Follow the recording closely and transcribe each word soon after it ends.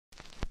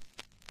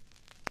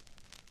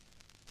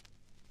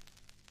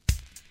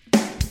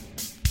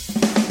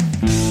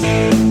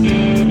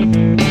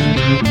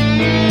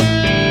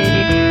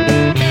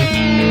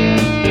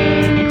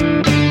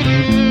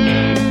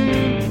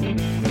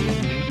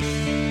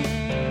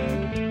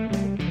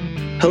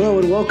Hello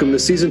and welcome to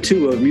Season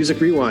 2 of Music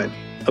Rewind,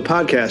 a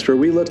podcast where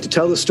we look to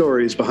tell the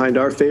stories behind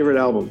our favorite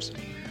albums.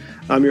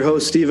 I'm your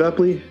host, Steve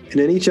Epley, and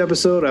in each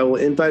episode I will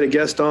invite a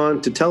guest on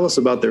to tell us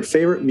about their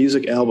favorite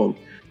music album,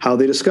 how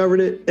they discovered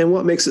it, and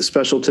what makes it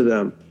special to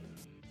them.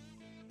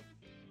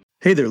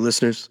 Hey there,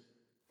 listeners.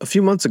 A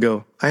few months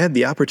ago, I had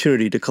the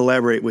opportunity to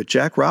collaborate with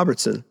Jack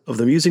Robertson of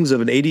the Musings of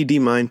an ADD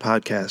Mind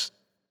podcast.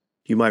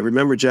 You might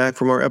remember Jack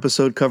from our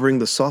episode covering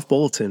The Soft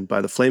Bulletin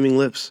by the Flaming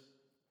Lips.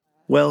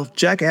 Well,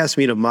 Jack asked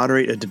me to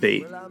moderate a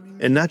debate,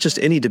 and not just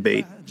any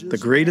debate, the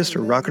greatest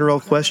rock and roll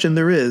question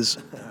there is,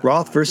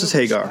 Roth versus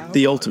Hagar,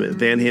 the ultimate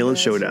Van Halen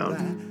showdown.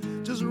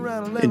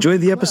 Enjoy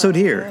the episode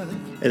here,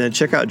 and then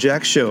check out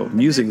Jack's show,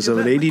 Musings of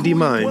an ADD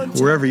Mind,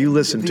 wherever you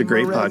listen to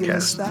great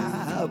podcasts.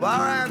 All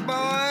right,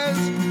 boys.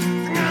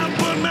 I'm gonna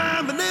put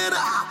my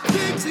vanilla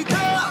Dixie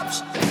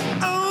cups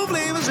on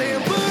flavors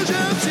and push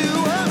up to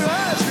under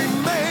ice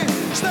cream man.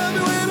 Stop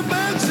me when the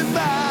bugs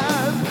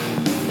survive.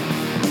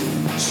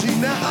 See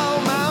now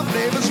all my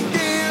flavors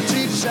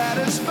guaranteed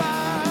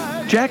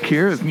satisfied. Jack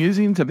here of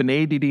Musings of an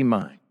ADD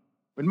Mind.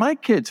 When my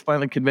kids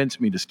finally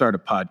convinced me to start a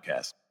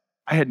podcast,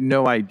 I had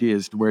no idea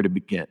as to where to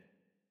begin.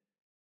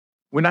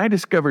 When I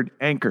discovered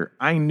Anchor,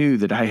 I knew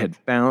that I had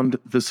found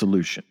the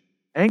solution.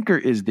 Anchor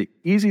is the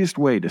easiest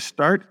way to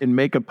start and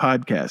make a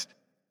podcast.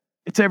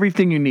 It's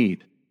everything you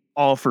need,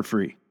 all for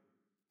free.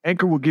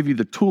 Anchor will give you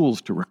the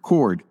tools to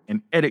record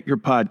and edit your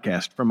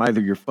podcast from either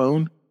your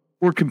phone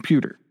or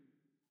computer.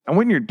 And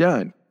when you're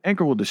done,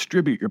 Anchor will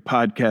distribute your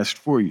podcast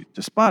for you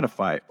to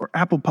Spotify or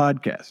Apple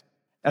Podcasts,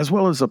 as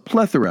well as a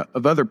plethora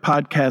of other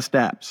podcast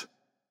apps.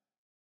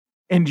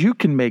 And you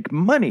can make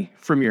money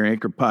from your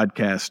Anchor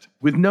podcast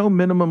with no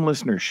minimum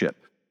listenership.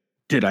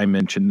 Did I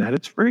mention that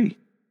it's free?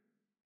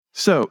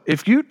 So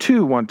if you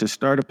too want to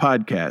start a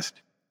podcast,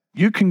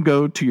 you can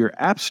go to your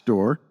app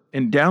store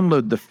and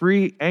download the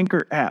free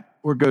Anchor app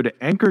or go to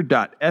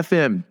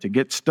anchor.fm to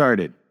get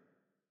started.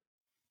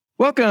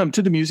 Welcome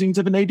to the Musings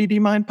of an ADD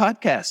Mind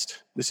podcast.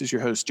 This is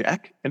your host,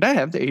 Jack, and I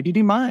have the ADD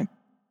Mind.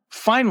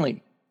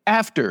 Finally,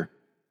 after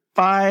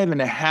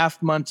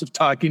 5.5 months of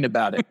talking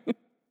about it,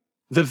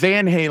 the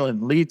Van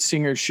Halen lead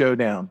singer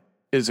showdown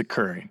is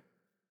occurring.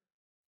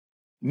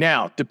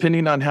 Now,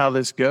 depending on how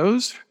this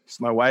goes,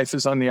 because my wife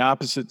is on the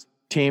opposite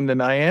team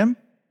than I am,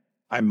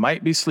 I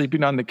might be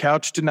sleeping on the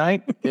couch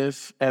tonight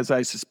if, as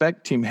I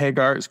suspect, Team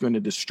Hagar is going to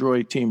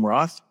destroy Team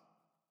Roth.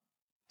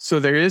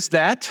 So there is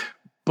that,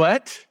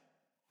 but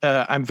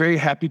I'm very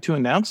happy to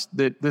announce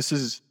that this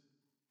is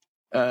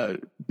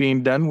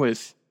being done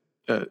with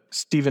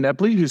Stephen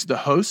Epley, who's the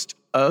host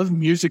of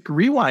Music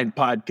Rewind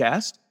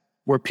podcast,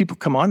 where people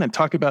come on and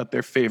talk about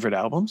their favorite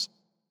albums.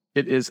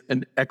 It is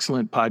an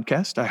excellent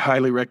podcast. I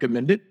highly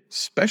recommend it,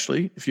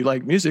 especially if you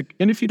like music.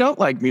 And if you don't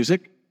like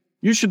music,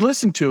 you should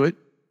listen to it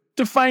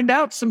to find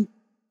out some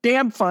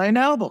damn fine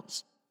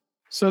albums.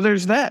 So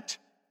there's that.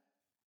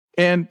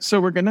 And so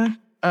we're going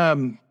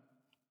to,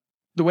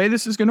 the way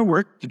this is going to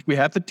work, we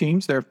have the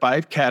teams. There are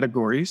 5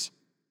 categories.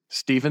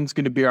 Stephen's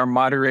going to be our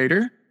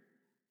moderator.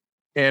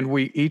 And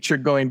we each are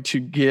going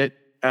to get,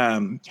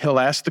 he'll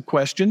ask the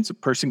questions. A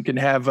person can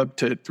have up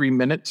to 3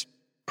 minutes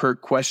per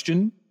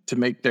question to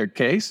make their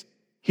case.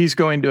 He's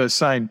going to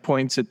assign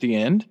points at the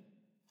end.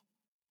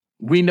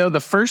 We know the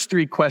first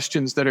 3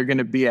 questions that are going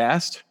to be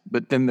asked,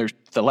 but then there's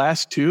the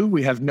last 2.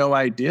 We have no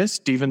idea.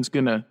 Stephen's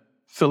going to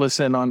fill us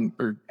in on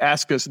or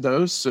ask us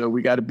those, so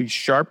we got to be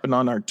sharp and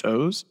on our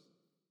toes.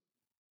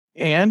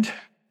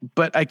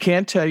 But I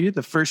can tell you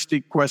the first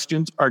 3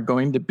 questions are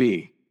going to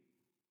be,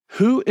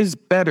 who is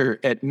better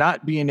at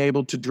not being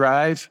able to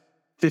drive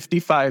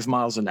 55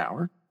 miles an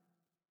hour?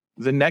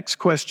 The next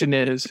question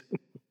is,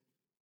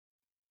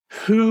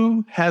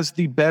 who has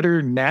the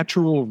better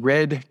natural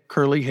red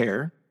curly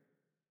hair?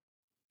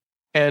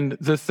 And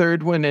the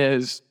third one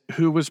is,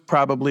 who was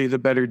probably the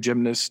better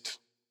gymnast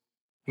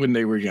when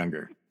they were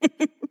younger?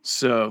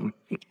 So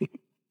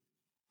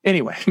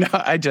anyway, no,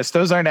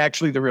 those aren't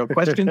actually the real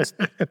questions,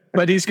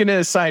 but he's going to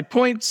assign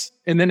points.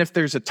 And then if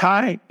there's a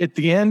tie at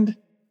the end,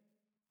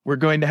 we're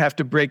going to have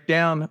to break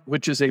down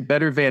which is a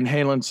better Van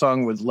Halen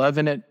song with love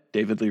in it.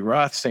 David Lee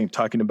Roth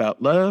talking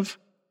about love,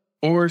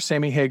 or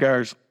Sammy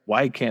Hagar's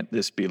Why Can't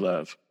This Be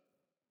Love?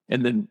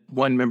 And then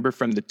one member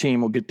from the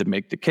team will get to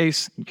make the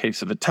case in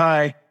case of a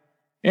tie.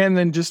 And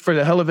then just for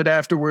the hell of it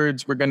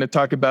afterwards, we're going to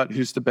talk about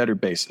who's the better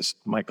bassist,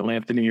 Michael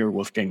Anthony or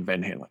Wolfgang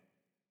Van Halen.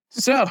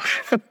 So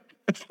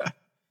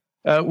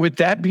with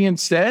that being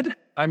said,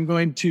 I'm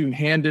going to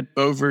hand it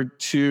over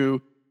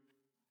to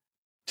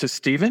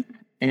Stephen,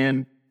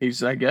 and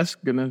he's, I guess,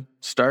 going to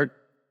start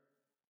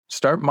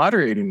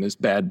moderating this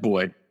bad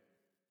boy.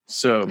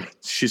 So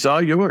she's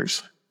all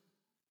yours.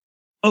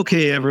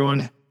 Okay,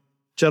 everyone,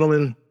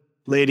 gentlemen,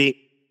 lady.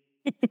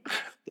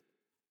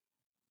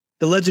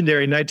 The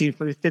legendary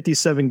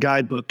 1957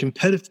 guidebook,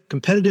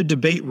 Competitive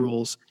Debate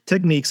Rules,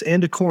 Techniques,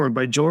 and Decorum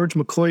by George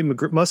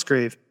McCoy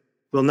Musgrave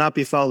will not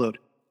be followed.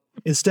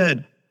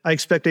 Instead, I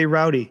expect a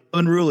rowdy,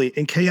 unruly,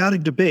 and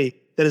chaotic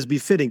debate that is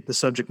befitting the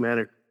subject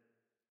matter.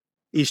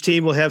 Each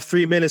team will have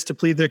 3 minutes to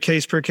plead their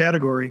case per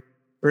category.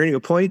 earning a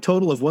point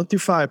total of 1 through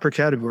 5 per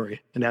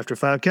category. And after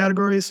 5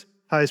 categories,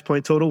 highest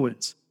point total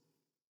wins.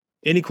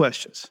 Any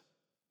questions?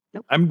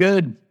 I'm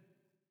good.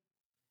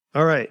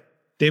 All right.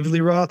 David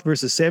Lee Roth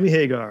versus Sammy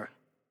Hagar.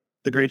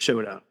 The Great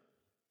Showdown.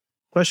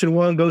 Question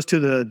 1 goes to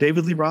the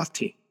David Lee Roth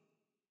team,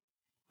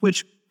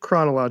 which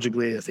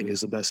chronologically I think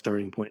is the best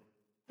starting point.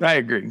 I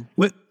agree.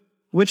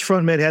 Which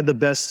frontman had the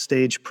best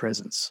stage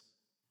presence?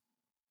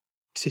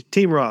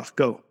 Team Roth,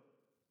 go.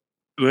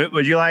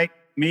 Would you like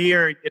me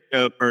or you to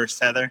go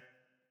first, Heather?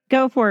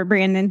 Go for it,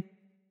 Brandon.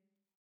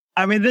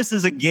 I mean, this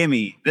is a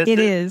gimme. It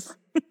is.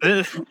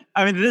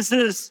 This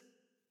is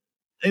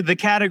the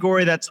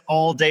category that's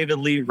all David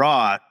Lee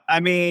Roth. I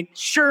mean,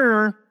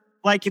 sure,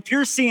 like if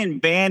you're seeing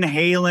Van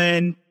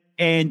Halen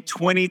in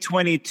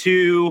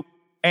 2022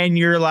 and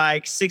you're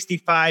like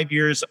 65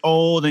 years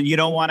old and you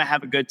don't want to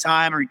have a good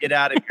time or get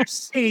out of your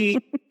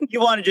seat, you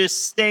want to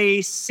just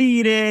stay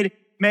seated.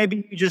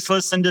 Maybe you just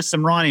listen to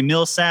some Ronnie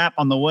Millsap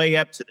on the way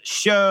up to the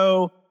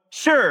show.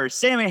 Sure,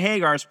 Sammy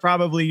Hagar is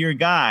probably your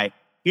guy.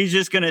 He's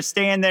just going to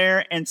stand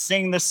there and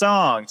sing the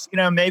songs. You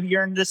know, maybe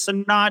you're into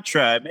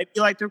Sinatra. Maybe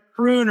you like the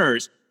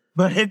crooners.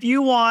 But if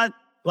you want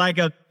like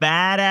a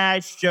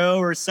badass show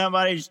or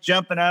somebody's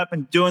jumping up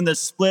and doing the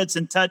splits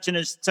and touching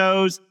his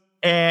toes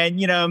and,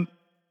 you know,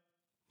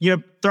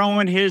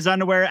 throwing his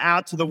underwear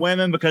out to the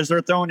women because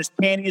they're throwing his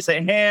panties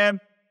at him.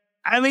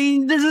 I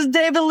mean, this is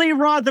David Lee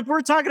Roth. If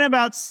we're talking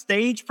about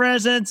stage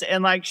presence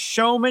and like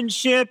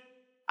showmanship,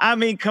 I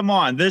mean, come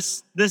on.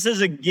 This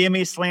is a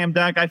gimme slam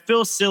dunk. I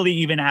feel silly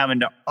even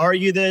having to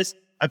argue this.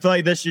 I feel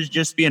like this should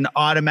just be an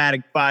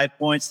automatic 5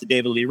 points to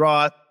David Lee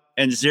Roth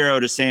and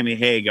 0 to Sammy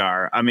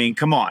Hagar. I mean,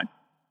 come on.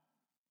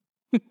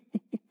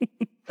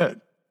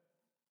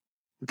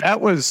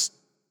 That was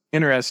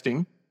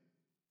interesting.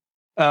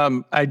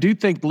 I do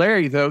think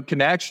Larry, though,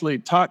 can actually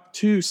talk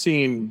to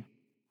seeing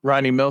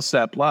Ronnie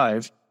Millsap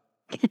live.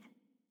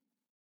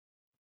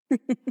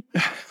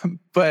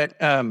 But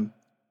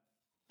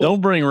don't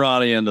bring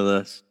Ronnie into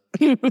this.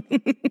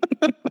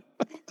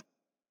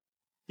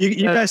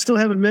 You guys still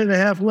have a minute and a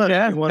half left.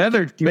 Yeah,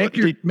 Heather,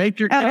 make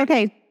your. Oh,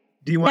 okay.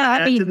 Do you want to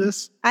add to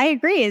this? I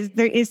agree.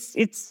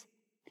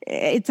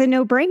 It's a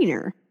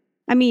no-brainer.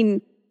 I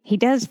mean, he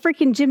does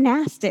freaking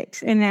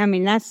gymnastics, and I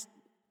mean that's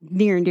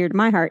near and dear to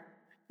my heart.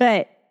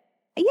 But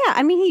yeah,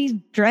 I mean,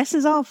 he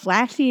dresses all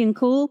flashy and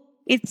cool.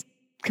 It's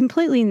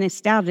completely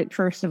nostalgic,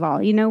 first of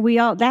all. You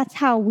know, that's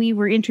how we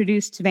were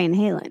introduced to Van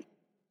Halen,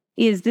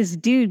 is this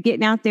dude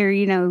getting out there,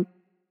 you know,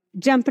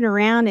 jumping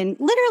around and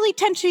literally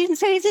touching and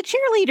saying he's a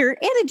cheerleader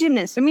and a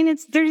gymnast. I mean,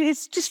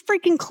 it's just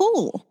freaking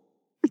cool.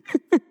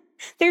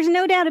 There's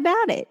no doubt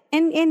about it.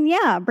 And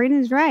yeah,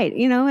 Brandon's right.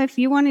 You know, if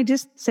you want to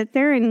just sit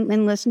there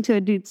and listen to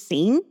a dude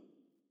sing,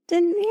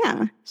 then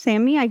yeah,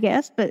 Sammy, I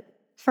guess. But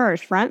as far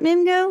as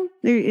frontmen go,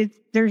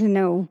 there's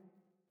no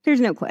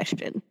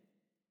question.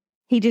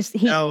 He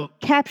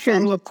captured.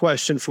 Follow-up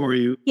question for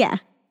you. Yeah.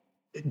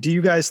 Do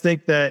you guys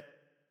think that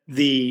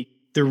the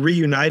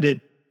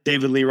reunited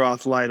David Lee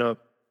Roth lineup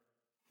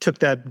took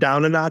that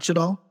down a notch at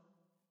all?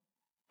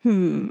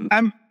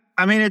 I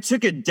mean, it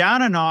took it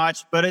down a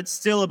notch, but it's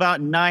still about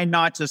 9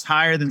 notches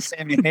higher than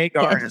Sammy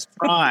Hagar in his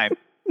prime.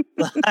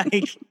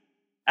 Like,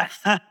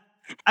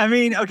 I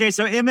mean, okay,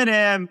 so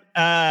Eminem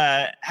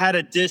had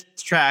a diss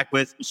track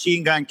with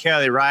Machine Gun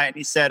Kelly, right? And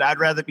he said, "I'd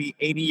rather be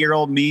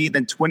 80-year-old me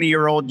than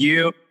 20-year-old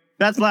you."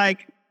 That's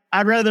like,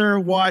 I'd rather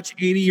watch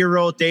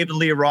 80-year-old David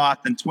Lee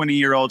Roth than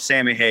 20-year-old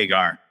Sammy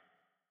Hagar.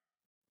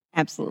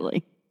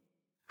 Absolutely.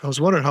 I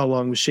was wondering how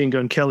long Machine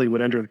Gun Kelly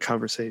would enter the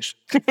conversation.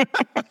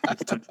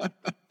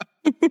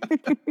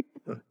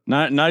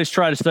 Nice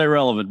try to stay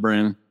relevant,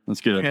 Brandon.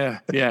 That's good.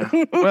 Yeah.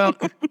 Well,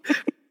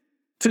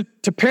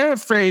 to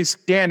paraphrase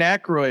Dan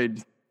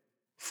Aykroyd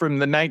from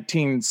the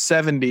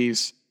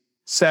 1970s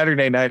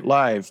Saturday Night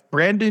Live,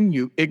 Brandon,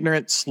 you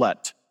ignorant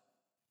slut.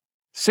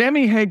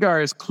 Sammy Hagar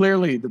is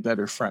clearly the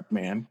better front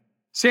man.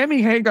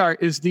 Sammy Hagar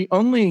is the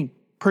only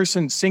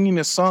person singing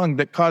a song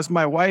that caused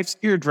my wife's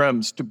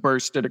eardrums to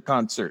burst at a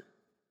concert.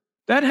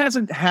 That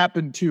hasn't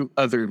happened to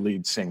other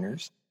lead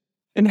singers.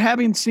 And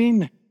having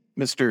seen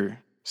Mr.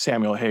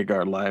 Samuel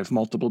Hagar live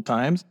multiple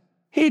times,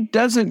 he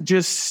doesn't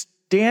just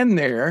stand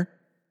there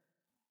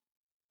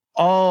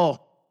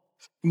all,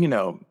 you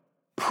know,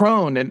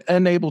 prone and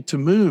unable to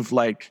move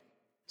like,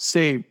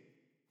 say,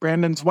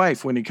 Brandon's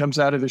wife when he comes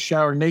out of the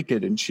shower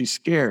naked and she's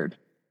scared.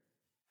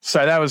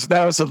 So that was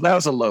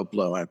a low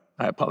blow. I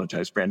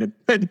apologize, Brandon.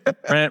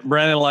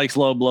 Brandon likes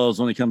low blows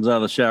when he comes out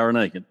of the shower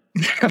naked.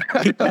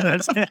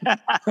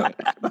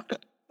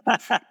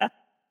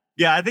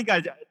 Yeah, I think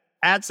I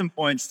add some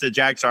points to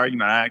Jack's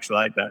argument. I actually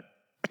like that.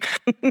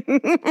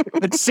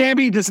 But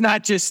Sammy does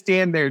not just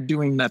stand there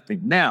doing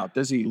nothing. Now,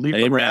 does he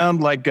leap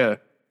around like a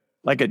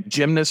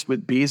gymnast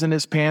with bees in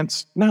his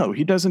pants? No,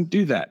 he doesn't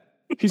do that.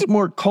 He's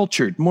more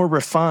cultured, more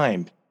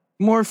refined,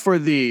 more for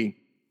the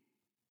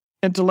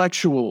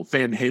intellectual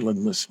Van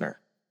Halen listener.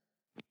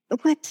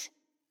 What?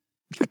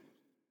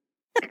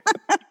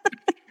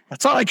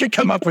 That's all I could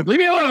come up with. Leave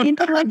me alone.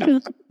 Intellectual.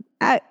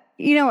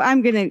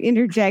 I'm going to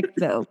interject,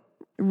 though.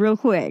 real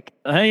quick.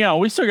 Hang on,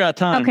 we still got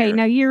time. Okay, here.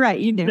 no, you're right.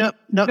 You do. No,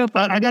 Go for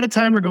I got a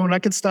timer going. I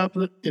can stop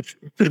it if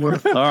you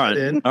want. All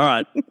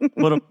right.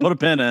 Put a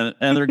pin in it,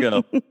 and there we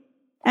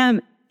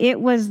go. It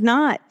was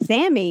not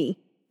Sammy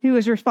who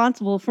was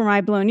responsible for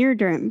my blown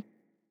eardrum.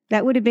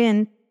 That would have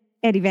been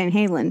Eddie Van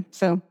Halen.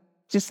 So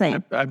just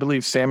saying. I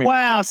believe Sammy.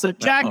 Wow. So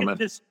Jack moment.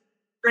 just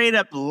straight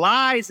up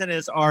lies in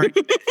his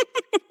argument.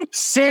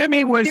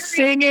 Sammy was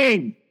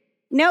singing.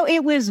 No,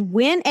 it was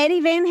when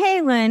Eddie Van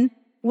Halen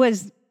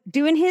was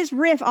doing his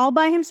riff all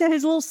by himself,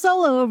 his little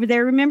solo over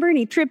there, remember? And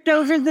he tripped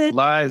over the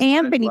Lies.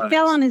 amp and he lies.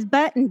 fell on his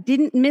butt and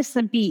didn't miss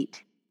a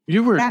beat.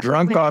 You were That's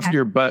drunk what off happened.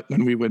 your butt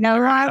when we would. No,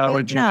 I How was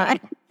would you-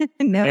 not.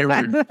 No, They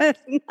I were- was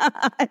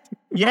not.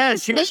 Yeah,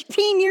 she was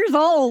 18 years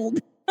old.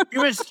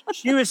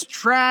 she was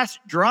trash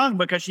drunk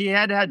because she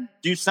had to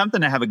do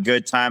something to have a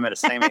good time at a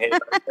Sammy Hagar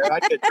show. I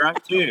get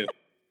drunk too.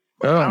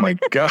 Oh my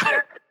God.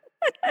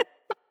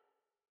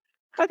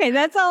 Okay,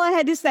 that's all I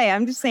had to say.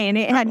 I'm just saying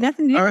it had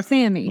nothing to do with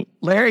Sammy.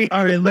 Larry.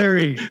 All right,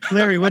 Larry,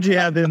 what'd you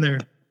have in there?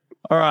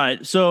 All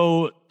right.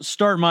 So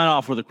start mine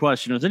off with a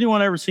question. Has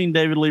anyone ever seen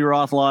David Lee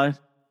Roth live?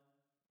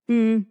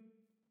 Mm.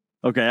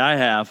 Okay, I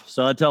have.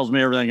 So that tells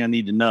me everything I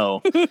need to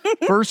know.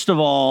 First of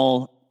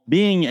all,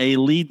 being a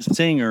lead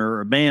singer,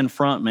 a band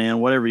frontman,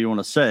 whatever you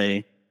want to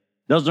say,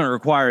 doesn't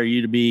require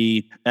you to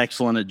be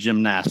excellent at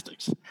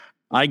gymnastics.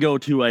 I go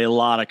to a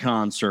lot of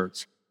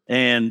concerts,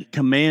 and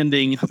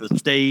commanding the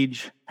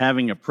stage,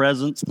 having a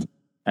presence,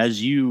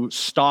 as you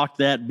stalk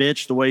that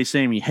bitch the way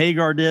Sammy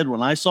Hagar did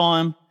when I saw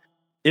him,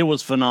 it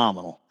was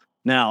phenomenal.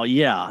 Now,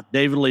 yeah,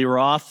 David Lee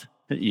Roth,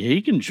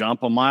 he can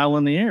jump a mile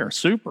in the air.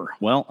 Super.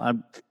 Well,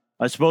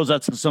 I suppose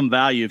that's some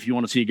value if you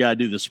want to see a guy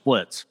do the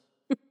splits.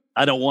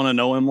 I don't want to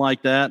know him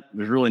like that.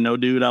 There's really no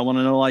dude I want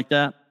to know like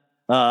that.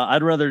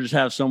 I'd rather just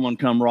have someone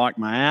come rock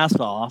my ass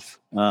off,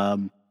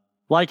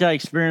 like I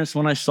experienced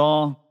when I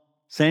saw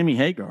Sammy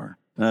Hagar.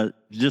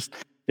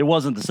 It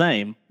wasn't the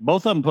same.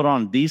 Both of them put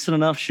on a decent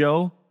enough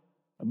show,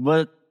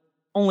 but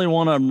only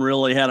one of them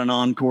really had an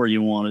encore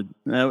you wanted.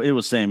 It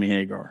was Sammy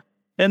Hagar.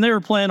 And they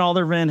were playing all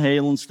their Van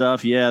Halen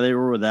stuff. Yeah, they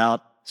were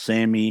without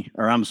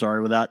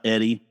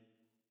Eddie.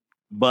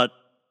 But,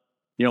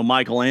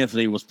 Michael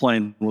Anthony was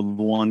playing with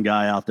the one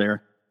guy out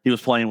there. He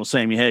was playing with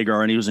Sammy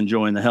Hagar, and he was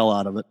enjoying the hell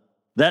out of it.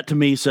 That, to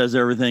me, says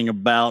everything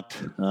about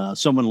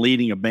someone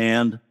leading a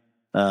band,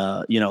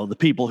 the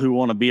people who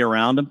want to be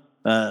around him.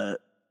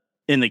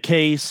 In the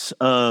case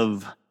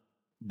of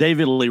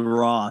David Lee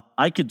Roth,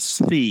 I could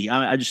see,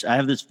 I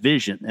have this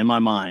vision in my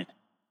mind.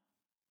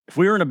 If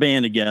we were in a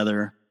band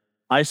together,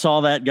 I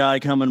saw that guy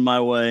coming my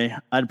way,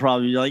 I'd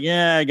probably be like,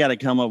 yeah, I got to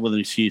come up with an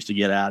excuse to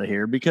get out of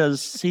here,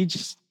 because he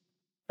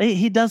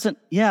doesn't,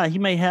 he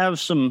may have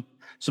some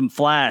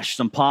flash,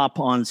 some pop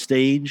on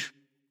stage.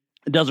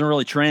 It doesn't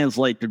really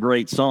translate to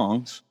great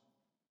songs.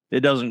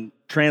 It doesn't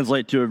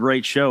translate to a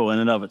great show in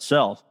and of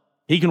itself.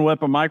 He can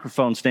whip a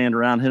microphone stand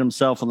around, hit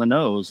himself in the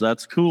nose.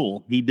 That's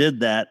cool. He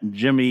did that,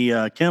 Jimmy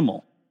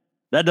Kimmel.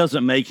 That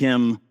doesn't make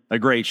him a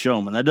great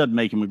showman. That doesn't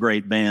make him a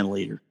great band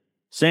leader.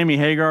 Sammy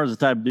Hagar is the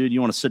type of dude you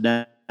want to sit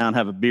down,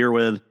 have a beer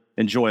with,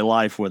 enjoy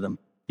life with him.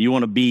 You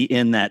want to be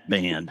in that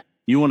band.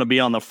 You want to be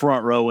on the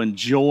front row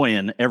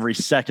enjoying every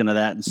second of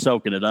that and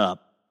soaking it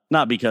up.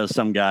 Not because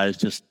some guy is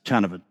just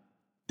kind of a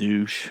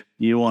douche.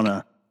 You want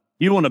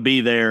to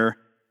be there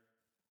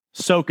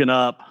soaking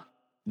up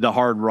the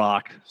hard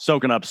rock,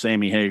 soaking up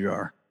Sammy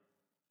Hagar.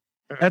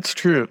 That's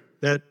true.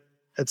 That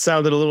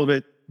sounded a little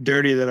bit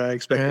dirtier than I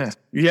expected.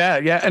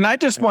 Yeah. And I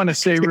just want to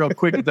say real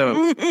quick,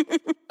 though,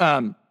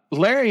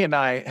 Larry and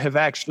I have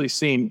actually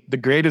seen the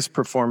greatest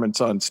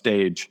performance on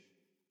stage,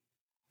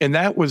 and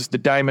that was the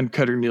Diamond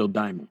Cutter Neil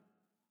Diamond.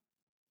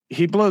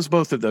 He blows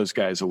both of those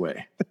guys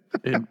away.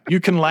 And you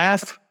can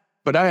laugh,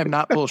 but I am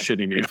not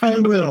bullshitting you. I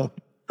will.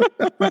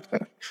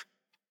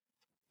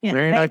 Yeah,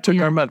 Larry and I took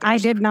our mothers. I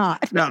did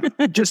not. Now,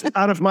 just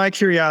out of my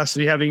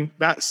curiosity, having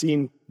not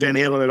seen Van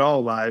Halen at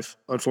all live,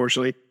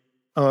 unfortunately,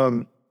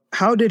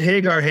 how did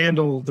Hagar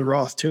handle the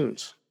Roth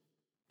tunes?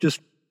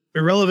 Just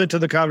irrelevant to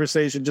the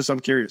conversation. Just I'm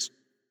curious.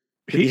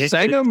 He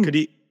sang them. Could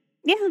he?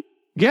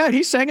 Yeah.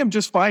 He sang them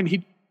just fine.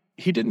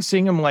 He didn't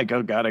sing them like,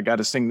 oh God, I got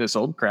to sing this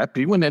old crap.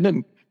 He went in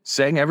and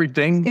sang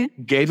everything,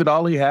 gave it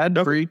all he had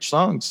for each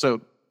song.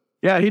 So,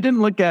 yeah, he didn't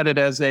look at it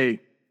as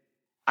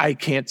I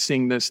can't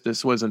sing this.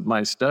 This wasn't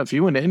my stuff. He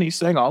went in, he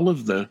sang all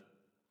of the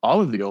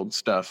old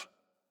stuff,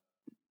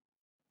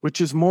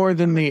 which is more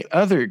than the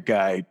other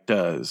guy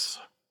does.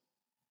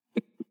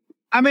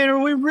 I mean, are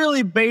we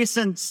really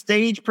basing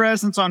stage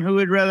presence on who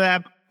would rather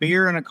have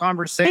beer and a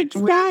conversation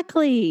with?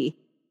 Exactly.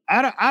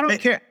 I don't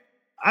care.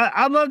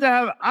 I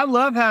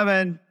love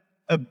having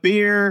a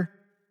beer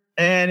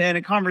and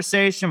a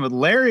conversation with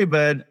Larry,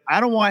 but I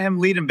don't want him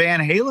leading Van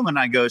Halen when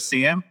I go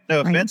see him.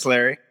 No offense,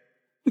 Larry.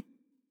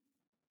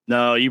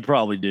 No, you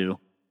probably do.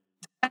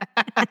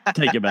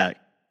 Take it back.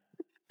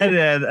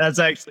 Yeah, that's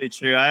actually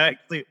true. I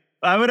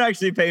would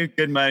actually pay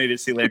good money to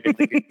see Larry.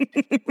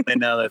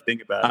 Now that I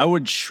think about it, I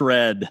would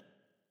shred.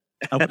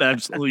 I would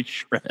absolutely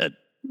shred.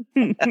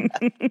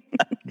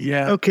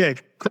 Yeah. Okay.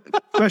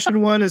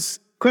 Question one is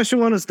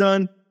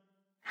done.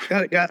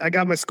 I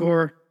got my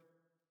score.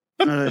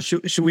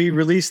 Should we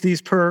release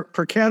these per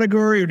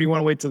category, or do you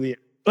want to wait till the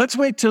end? Let's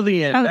wait till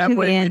the end. Oh, That till the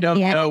way we end, don't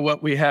yeah. know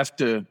what we have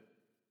to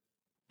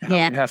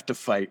Yeah.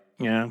 fight.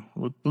 Yeah.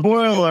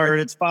 Spoiler alert,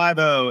 it's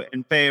 5-0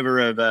 in favor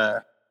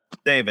of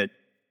David.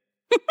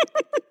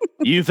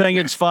 You think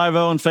it's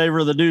 5-0 in favor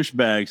of the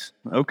douchebags?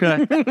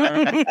 Okay.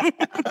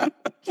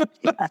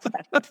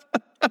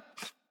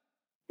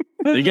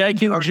 The guy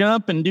can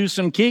jump and do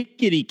some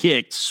kickity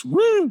kicks.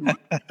 Woo!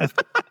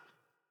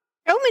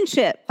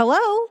 Showmanship.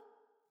 Hello.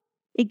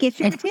 It gets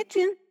your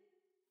attention.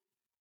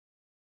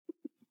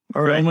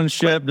 All right.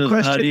 Showmanship does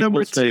Question not equal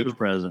number stage 2.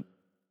 present.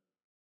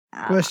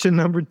 Question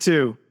number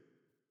 2.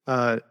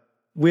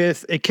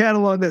 With a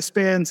catalog that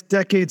spans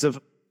decades of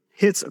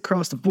hits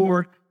across the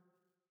board,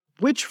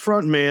 which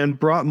frontman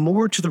brought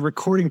more to the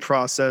recording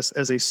process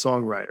as a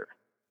songwriter?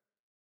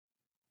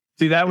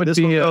 See, that would This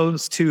be one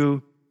goes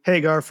to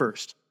Hagar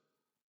first.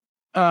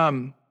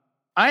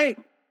 Okay.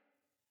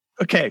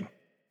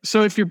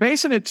 So if you're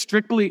basing it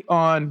strictly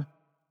on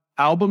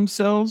album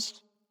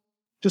sales,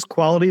 Just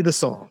quality of the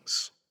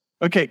songs.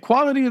 okay,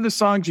 quality of the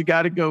songs, you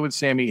got to go with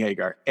Sammy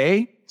Hagar.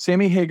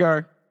 Sammy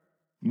Hagar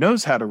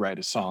knows how to write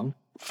a song,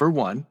 for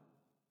one.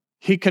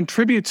 He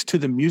contributes to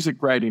the music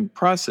writing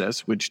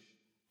process, which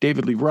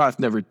David Lee Roth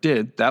never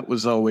did. That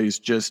was always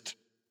just,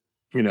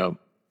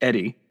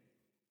 Eddie.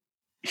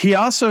 He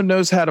also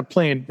knows how to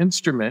play an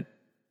instrument.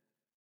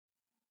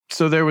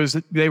 So they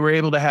were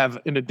able to have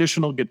an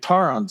additional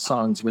guitar on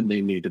songs when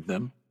they needed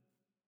them.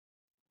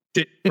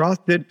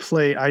 Roth did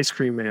play Ice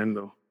Cream Man,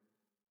 though.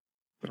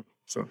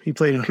 So he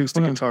played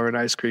acoustic guitar in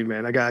Ice Cream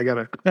Man. I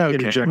gotta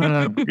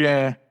interject.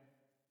 Yeah.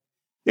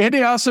 And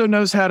he also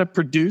knows how to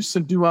produce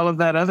and do all of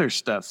that other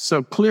stuff.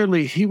 So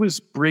clearly he was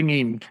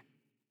bringing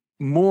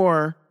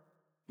more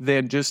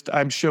than just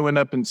I'm showing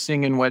up and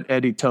singing what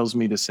Eddie tells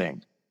me to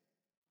sing.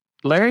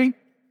 Larry?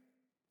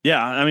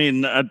 Yeah, I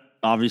mean, I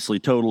obviously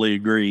totally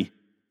agree.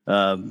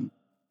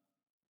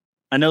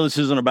 I know this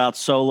isn't about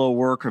solo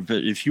work.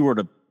 If you were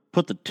to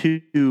put the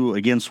two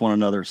against one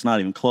another, it's not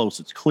even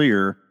close. It's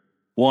clear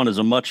one is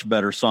a much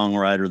better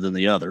songwriter than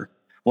the other.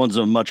 One's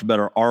a much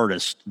better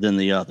artist than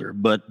the other.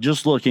 But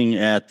just looking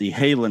at the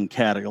Halen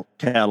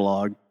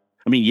catalog,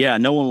 I mean, yeah,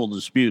 no one will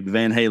dispute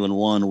Van Halen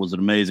 1 was an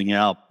amazing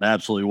album. It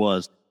absolutely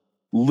was.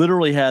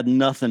 Literally had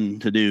nothing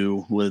to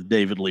do with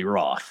David Lee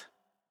Roth,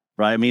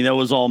 right? I mean, that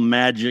was all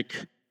magic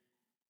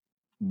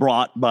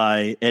brought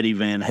by Eddie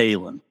Van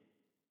Halen,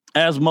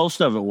 as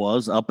most of it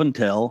was up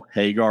until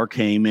Hagar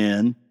came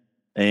in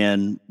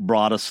and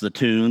brought us the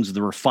tunes,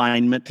 the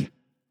refinement,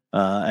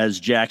 as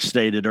Jack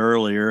stated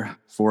earlier,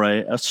 for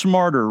a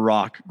smarter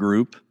rock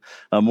group,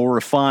 a more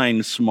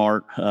refined,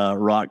 smart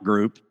rock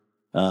group.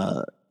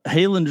 Hagar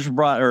just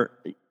brought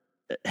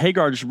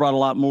a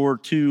lot more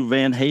to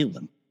Van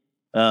Halen.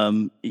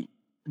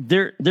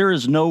 There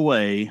is no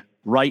way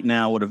right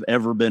now would have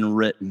ever been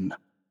written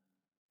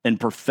and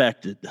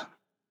perfected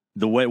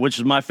the way, which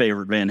is my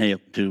favorite Van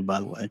Halen too, by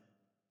the way.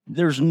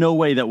 There's no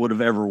way that would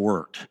have ever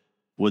worked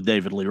with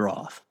David Lee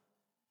Roth.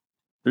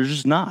 There's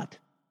just not.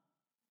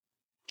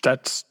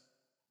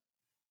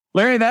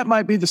 Larry, that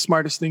might be the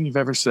smartest thing you've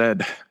ever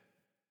said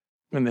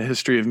in the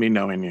history of me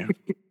knowing you.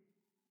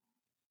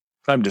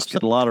 I'm just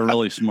Said a lot of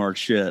really smart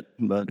shit,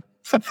 but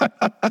at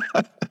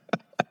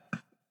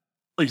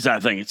least I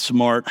think it's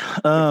smart.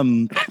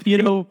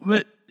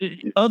 But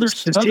other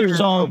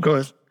songs. Go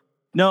ahead.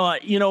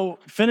 No,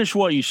 Finish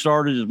What You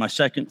Started is my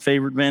second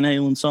favorite Van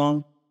Halen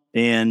song.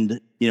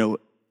 And,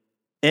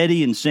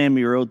 Eddie and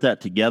Sammy wrote that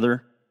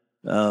together.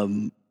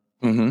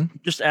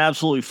 Just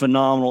absolutely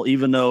phenomenal,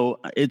 even though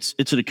it's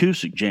an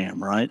acoustic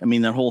jam, right? I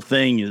mean, that whole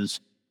thing is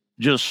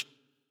just,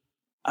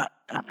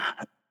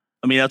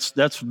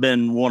 that's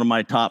been one of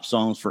my top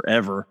songs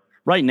forever.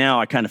 Right now,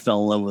 I kind of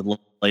fell in love with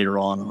later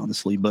on,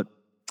 honestly. But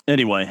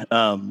anyway,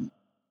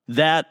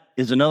 that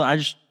is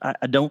another,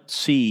 I don't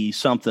see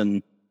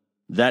something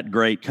that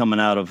great coming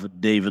out of a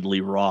David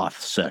Lee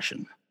Roth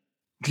session.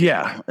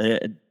 Yeah.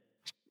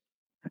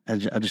 I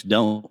just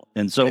don't.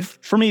 And so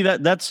for me,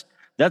 that's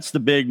the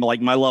big,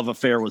 like, my love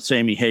affair with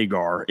Sammy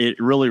Hagar. It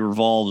really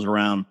revolves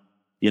around,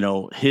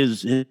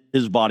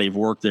 his body of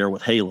work there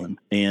with Halen,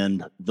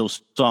 and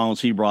those songs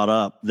he brought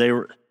up. They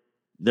were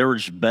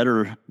just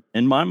better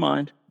in my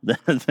mind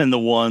than the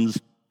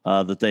ones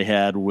that they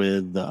had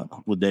with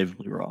David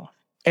Lee Roth.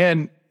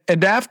 And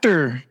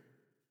after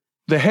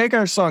the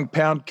Hagar song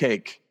 "Pound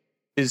Cake"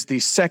 is the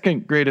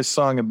second greatest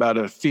song about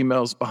a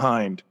female's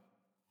behind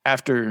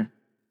after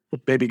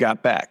Baby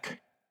Got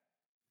Back.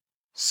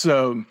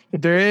 So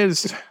there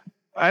is,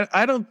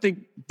 I don't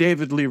think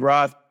David Lee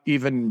Roth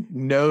even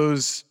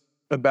knows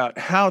about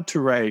how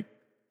to write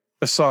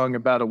a song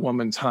about a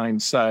woman's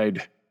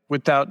hindside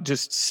without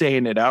just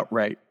saying it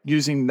outright,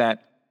 using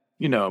that,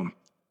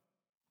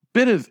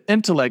 bit of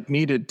intellect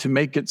needed to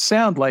make it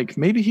sound like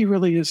maybe he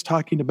really is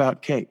talking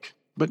about cake.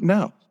 But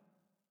no,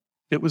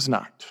 it was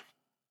not.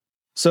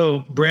 So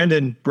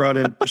Brandon brought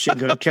in Machine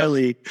Gun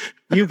Kelly.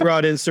 You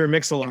brought in Sir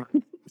Mix-a-Lot.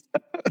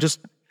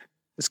 Just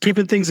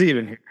keeping things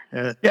even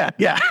here.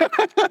 Yeah.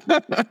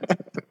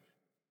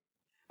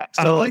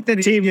 I like that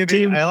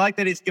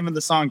he's giving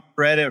the song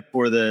credit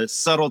for the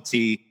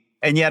subtlety,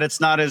 and yet it's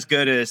not as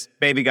good as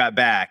 "Baby Got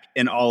Back"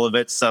 in all of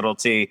its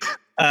subtlety.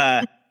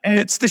 And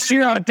it's the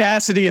sheer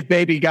audacity of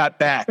 "Baby Got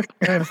Back."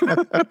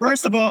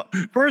 First of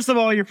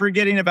all, you're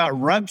forgetting about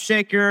Rump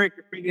Shaker.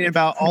 You're forgetting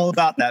about all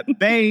about that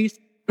bass.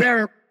 There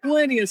are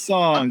plenty of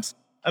songs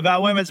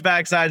about women's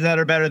backsides that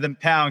are better than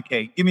Pound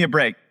Cake. Give me a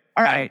break.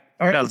 All right.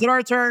 Is it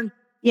our turn?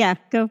 Yeah,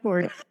 go for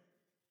it.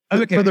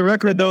 Okay. For the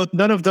record, though,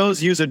 none of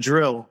those use a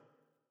drill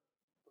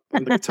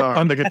on the guitar.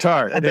 On the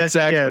guitar.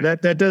 Exactly. Yeah,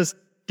 that does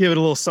give it a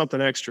little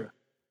something extra.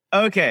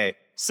 Okay.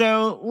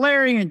 So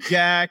Larry and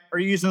Jack are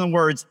using the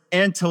words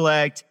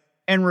intellect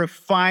and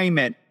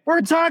refinement.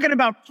 We're talking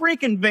about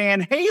freaking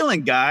Van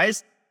Halen,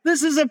 guys.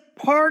 This is a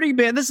party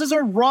band. This is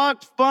a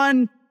rock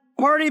fun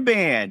party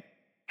band.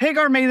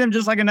 Hagar made them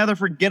just like another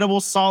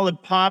forgettable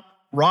solid pop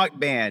rock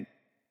band.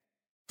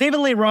 David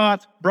Lee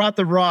Roth brought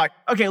the rock.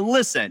 Okay,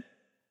 listen.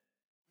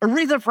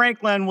 Aretha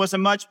Franklin was a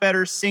much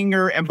better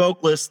singer and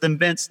vocalist than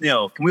Vince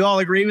Neil. Can we all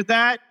agree with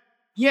that?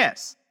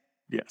 Yes.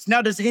 Yes.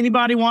 Now, does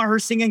anybody want her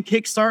singing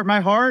Kickstart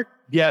My Heart?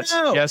 Yes.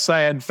 No. Yes,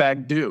 I in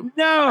fact do.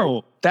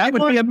 No. That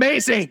would be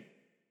amazing.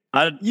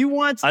 I'd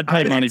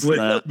pay money for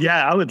that.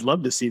 Yeah, I would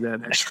love to see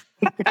that. Actually.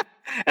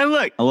 And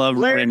look, I love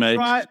Larry remakes.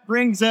 Roth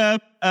brings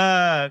up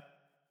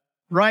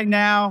Right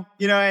Now,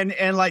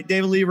 and like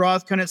David Lee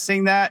Roth couldn't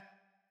sing that.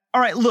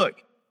 All right,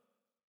 look.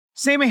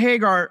 Sammy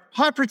Hagar,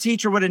 Hot for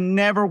Teacher would have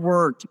never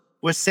worked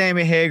with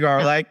Sammy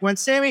Hagar. Like when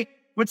Sammy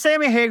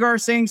Hagar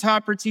sings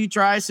Hot for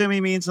Teacher, I assume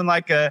he means in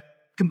like a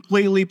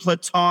completely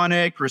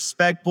platonic,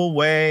 respectful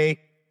way.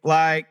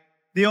 Like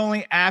the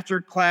only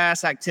after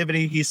class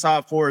activity he saw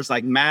it for is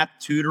like math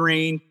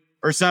tutoring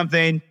or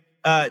something.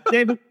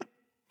 David,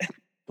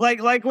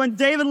 like when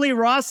David Lee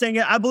Roth sang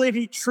it, I believe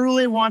he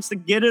truly wants to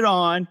get it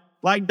on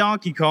like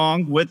Donkey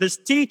Kong with his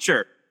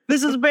teacher.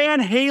 This is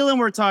Van Halen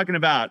we're talking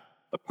about.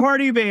 A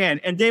party band,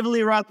 and David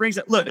Lee Roth brings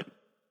it. Look,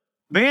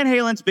 Van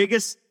Halen's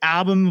biggest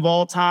album of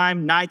all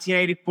time,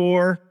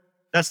 1984,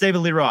 that's David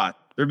Lee Roth.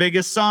 Their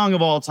biggest song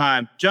of all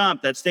time,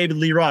 Jump, that's David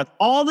Lee Roth.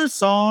 All the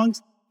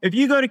songs, if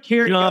you go to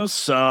karaoke, Jump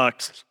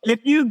sucks. if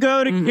you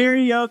go to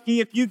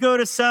karaoke, if you go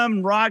to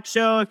some rock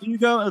show,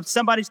 if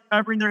somebody's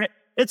covering their head,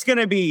 it's going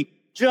to be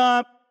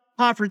Jump,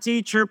 Hot for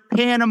Teacher,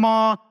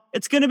 Panama.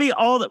 It's going to be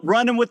all that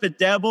Running with the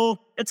Devil.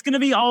 It's going to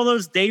be all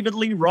those David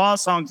Lee Roth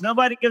songs.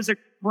 Nobody gives a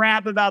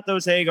crap about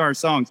those Hagar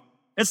songs.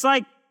 It's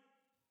like,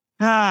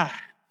 go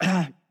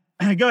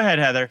ahead,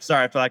 Heather.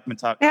 Sorry, I feel like I'm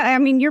talking. Yeah, I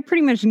mean, you're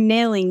pretty much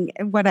nailing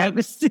what I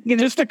was thinking.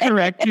 Just to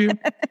correct you,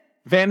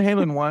 Van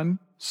Halen 1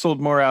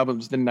 sold more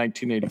albums than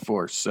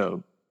 1984,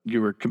 so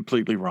you were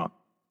completely wrong.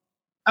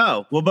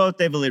 Oh, well, both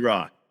David Lee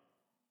Roth.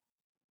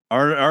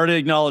 Already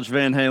acknowledged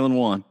Van Halen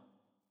 1.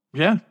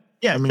 Yeah.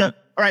 Yeah. All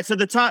right. So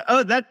the top.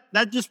 Oh,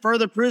 that just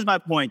further proves my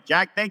point,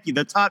 Jack. Thank you.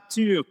 The top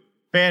two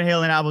Van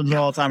Halen albums of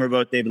all time are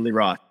both David Lee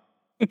Roth.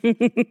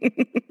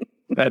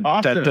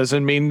 That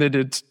doesn't mean that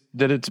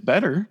it's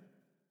better.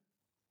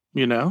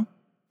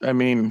 I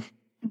mean,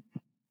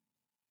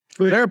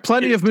 there are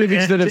plenty of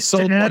movies that have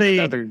sold more than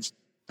others.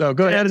 So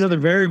go Add ahead. another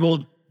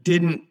variable.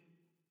 Didn't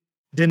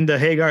the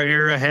Hagar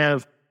era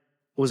have,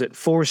 was it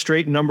 4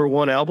 straight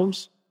 #1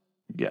 albums?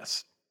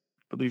 Yes,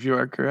 I believe you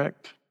are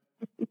correct.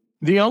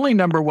 The only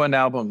 #1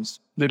 albums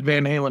that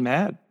Van Halen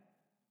had.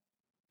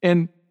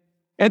 And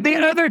the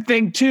other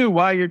thing, too,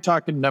 while you're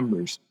talking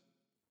numbers,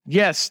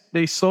 yes,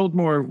 they sold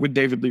more with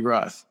David Lee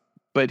Roth,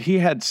 but he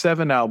had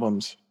 7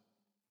 albums,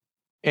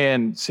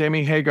 and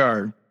Sammy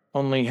Hagar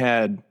only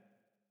had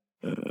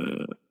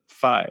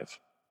 5.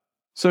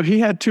 So he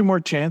had 2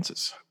 more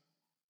chances.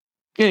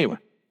 Anyway.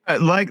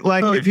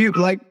 If you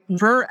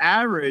per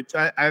average,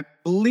 I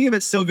believe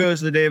it still goes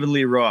to David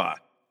Lee Roth.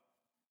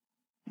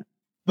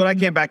 But I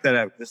can't back that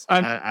up.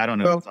 I don't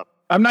know.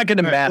 I'm not going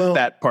to math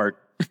that part.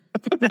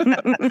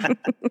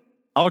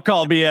 I'll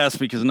call BS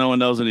because no one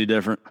knows any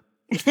different.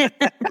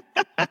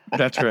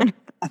 That's right.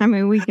 I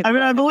mean,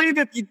 I believe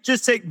if you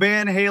just take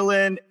Van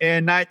Halen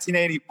and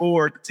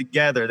 1984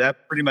 together,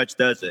 that pretty much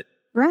does it.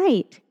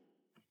 right.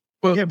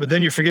 Well, Yeah, but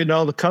then you're forgetting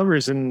all the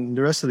covers and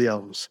the rest of the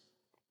albums.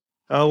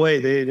 Oh wait,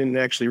 they didn't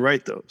actually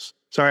write those.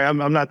 Sorry, I'm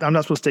not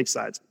supposed to take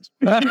sides.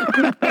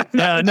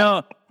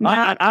 No,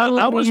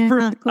 I was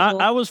Yeah, cool.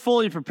 I was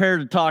fully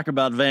prepared to talk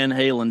about Van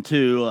Halen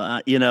too.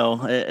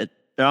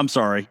 I'm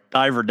sorry,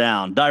 Diver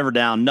Down,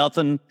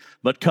 nothing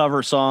but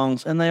cover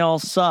songs, and they all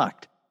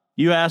sucked.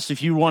 You asked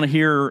if you want to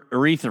hear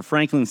Aretha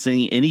Franklin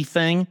sing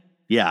anything.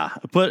 Yeah,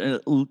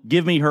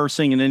 give me her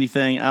singing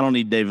anything. I don't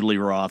need David Lee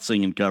Roth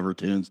singing cover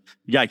tunes.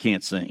 The guy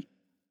can't sing.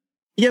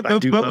 Yeah,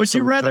 but love would you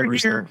some rather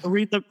covers, hear though.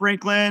 Aretha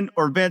Franklin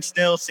or Vince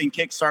Neil sing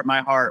 "Kickstart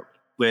My Heart"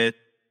 with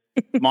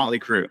Motley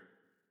Crue?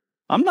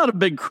 I'm not a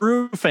big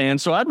Crew fan,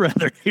 so I'd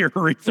rather hear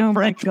Aretha Oh my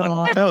Franklin.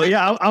 God. Oh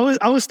yeah,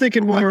 I was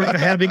thinking more of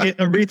having it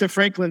Aretha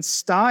Franklin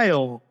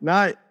style,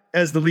 not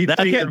as the lead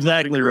That's singer.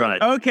 exactly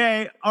right.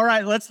 Okay, all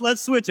right, let's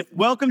switch it.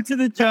 Welcome to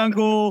the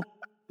Jungle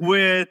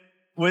with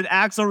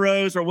Axl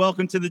Rose, or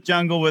Welcome to the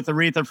Jungle with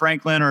Aretha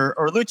Franklin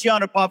or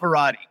Luciano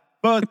Pavarotti,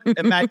 both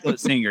immaculate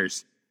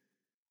singers.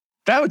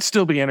 That would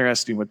still be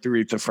interesting with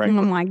Aretha Oh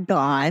Franklin. my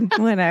God.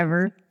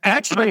 Whatever.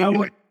 Actually,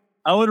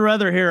 I would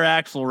rather hear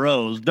Axl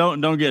Rose.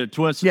 Don't get it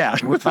twisted. Yeah.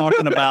 We're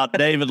talking about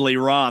David Lee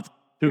Roth,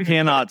 who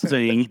cannot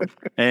sing,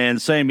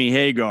 and Sammy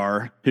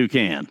Hagar, who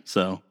can.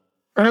 So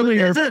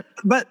earlier,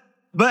 But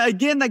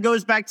again, that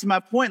goes back to my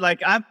point.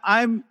 Like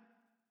I'm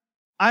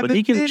But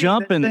he can admitting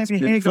jump that and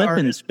Sammy flip Hagar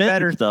and is a spit and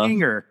better stuff.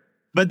 singer,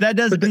 but that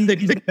doesn't But mean the,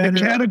 he's the, better.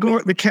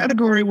 the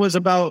category was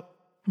about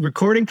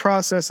recording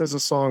process as a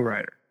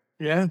songwriter.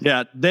 yeah.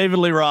 Yeah, David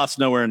Lee Roth's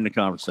nowhere in the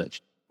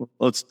conversation.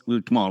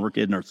 Come on, we're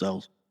kidding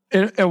ourselves.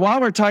 And while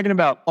we're talking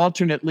about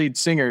alternate lead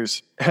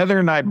singers, Heather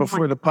and I,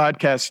 before the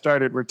podcast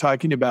started, were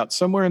talking about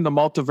somewhere in the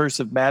multiverse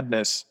of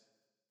madness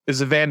is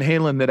a Van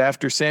Halen that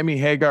after Sammy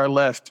Hagar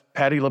left,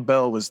 Patti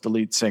LaBelle was the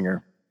lead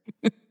singer.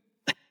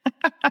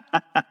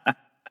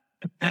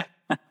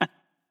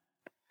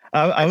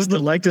 I would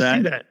like to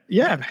see that.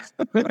 Yeah.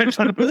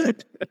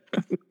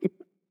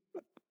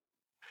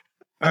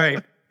 All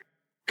right.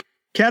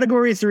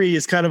 Category 3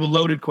 is kind of a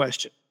loaded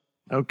question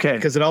Okay.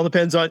 because it all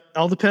depends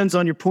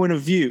on your point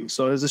of view.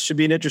 So this should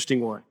be an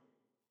interesting one.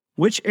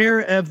 Which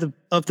era of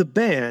the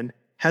band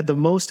had the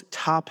most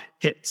top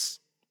hits?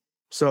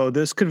 So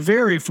this could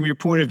vary from your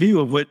point of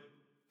view of what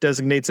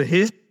designates a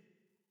hit,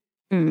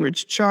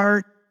 which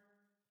chart.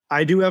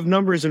 I do have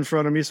numbers in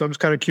front of me, so I'm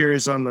just kind of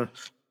curious on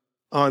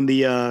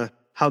the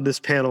how this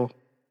panel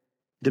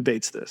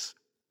debates this.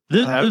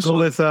 I'll This go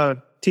with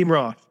Team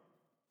Roth.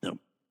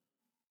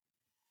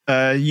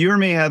 You or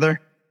me,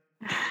 Heather?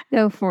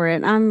 Go for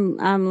it.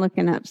 I'm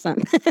looking up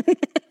something.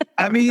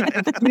 I mean,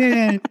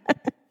 man,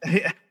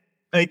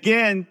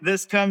 again,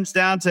 this comes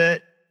down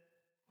to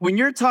when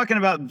you're talking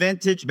about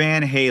vintage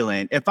Van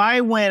Halen. If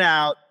I went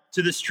out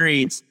to the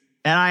streets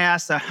and I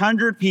asked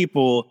 100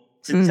 people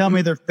to tell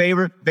me their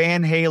favorite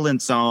Van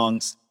Halen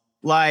songs,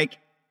 like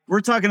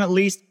we're talking at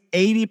least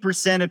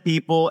 80% of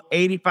people,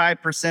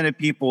 85% of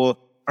people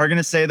are going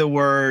to say the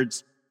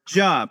words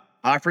Jump,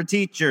 Hot for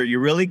Teacher, You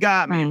Really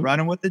Got Me, Right.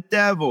 Running with the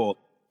Devil,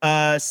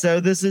 So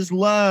This Is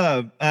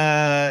Love.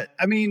 I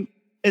mean,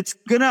 it's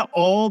going to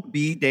all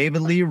be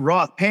David Lee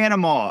Roth.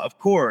 Panama, of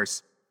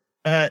course.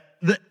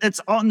 It's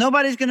all.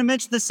 Nobody's going to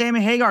mention the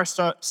Sammy Hagar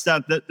stuff.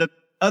 The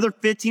other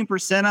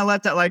 15% I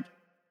left out, like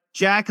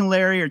Jack and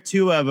Larry are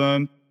two of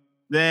them.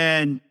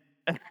 Then,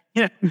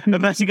 you know, a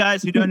bunch of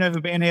guys who don't know who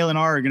Van Halen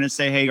are going to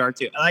say Hagar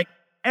too. Like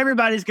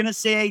everybody's going to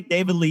say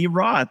David Lee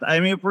Roth. I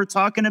mean, if we're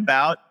talking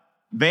about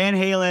Van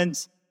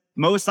Halen's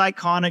most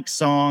iconic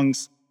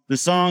songs, the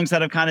songs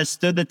that have kind of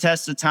stood the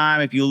test of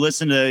time. If you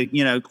listen to,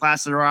 you know,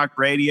 classic rock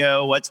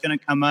radio, what's going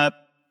to come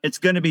up? It's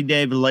going to be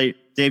David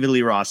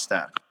Lee Roth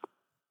stuff.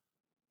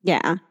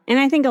 Yeah. And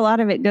I think a lot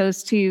of it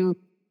goes to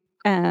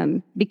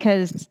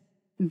because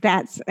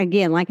that's,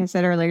 again, like I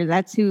said earlier,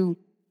 that's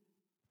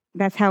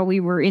how we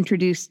were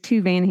introduced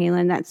to Van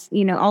Halen. That's,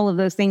 you know, all of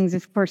those things,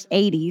 of course,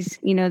 80s,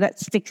 you know, that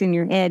sticks in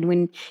your head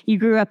when you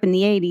grew up in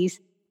the 80s.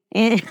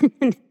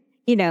 And,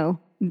 you know,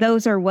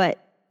 those are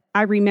what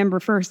I remember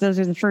first. Those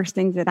are the first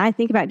things that I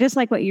think about, just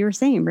like what you were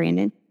saying,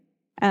 Brandon.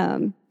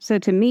 So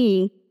to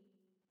me,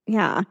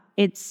 yeah,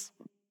 it's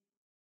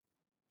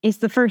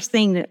the first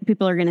thing that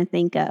people are going to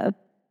think of,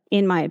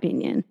 in my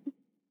opinion,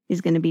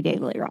 is going to be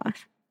David Lee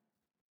Roth.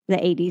 The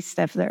 80s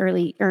stuff, the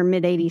early or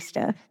mid 80s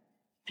stuff.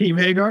 Team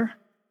Hagar?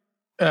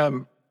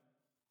 I'm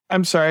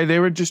sorry, they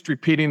were just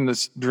repeating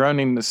this,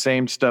 droning the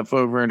same stuff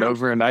over and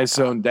over, and I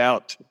zoned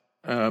out.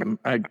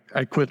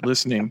 I quit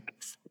listening.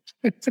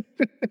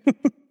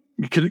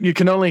 You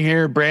can only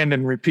hear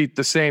Brandon repeat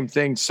the same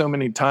thing so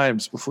many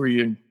times before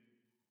you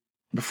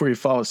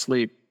fall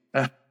asleep.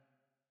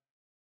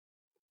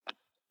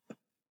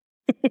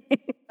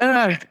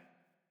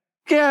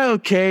 Yeah,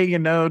 okay, you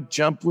know,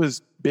 Jump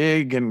was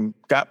big and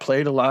got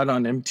played a lot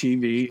on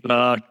MTV.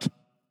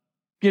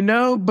 You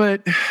know,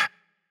 but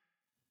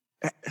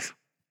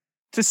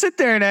to sit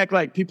there and act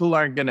like people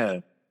aren't going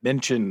to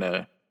mention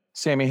the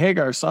Sammy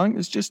Hagar song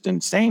is just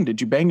insane. Did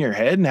you bang your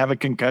head and have a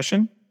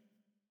concussion?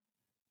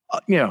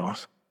 You know,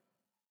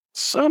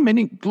 so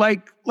many,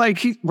 like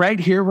he right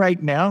here,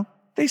 right now,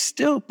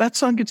 that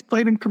song gets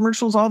played in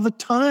commercials all the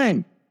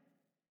time.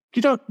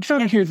 You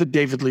don't hear the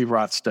David Lee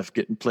Roth stuff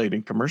getting played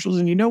in commercials.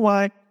 And you know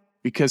why?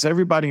 Because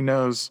everybody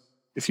knows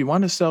if you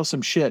want to sell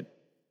some shit,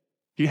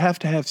 you have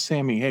to have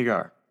Sammy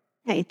Hagar.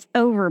 It's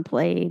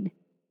overplayed.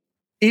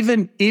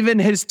 Even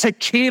his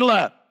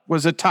Tequila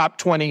was a top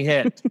 20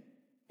 hit.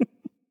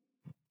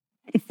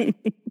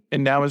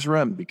 And now his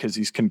Rum, because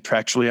he's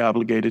contractually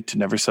obligated to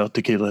never sell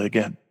tequila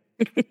again.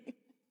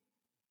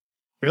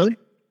 Really?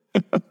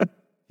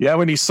 Yeah,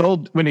 when he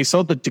sold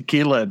the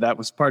tequila, that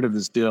was part of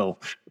his deal.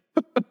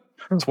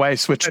 That's why I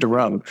switched to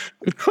rum.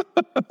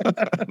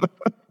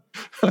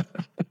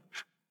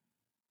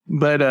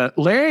 But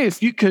Larry,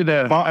 if you could,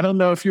 I don't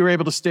know if you were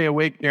able to stay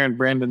awake during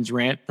Brandon's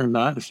rant or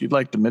not, if you'd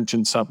like to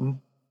mention something.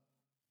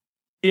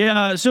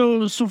 Yeah,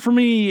 so for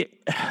me,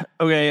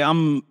 okay,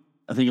 I'm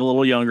I think a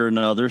little younger than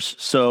others.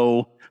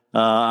 So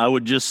I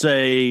would just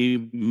say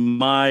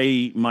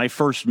my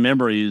first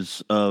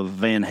memories of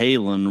Van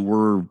Halen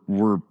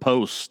were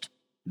post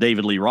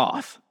David Lee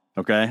Roth.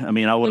 Okay. I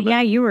mean, I would. Well,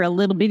 yeah, you were a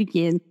little bitty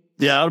kid.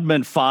 Yeah, I would have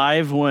been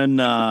 5 when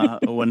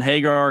when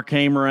Hagar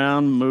came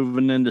around,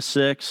 moving into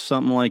 6,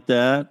 something like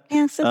that.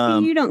 Yeah, so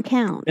you don't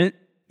count.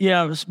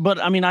 Yeah, but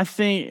I mean, I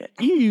think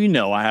you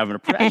know I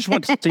haven't. I just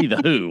want to see the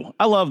Who.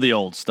 I love the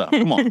old stuff.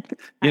 Come on,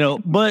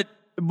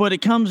 But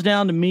it comes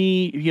down to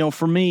me.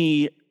 For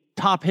me,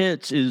 top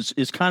hits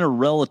is kind of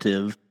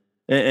relative,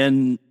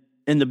 and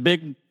the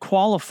big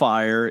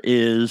qualifier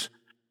is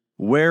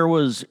where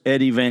was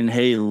Eddie Van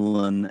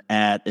Halen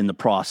at in the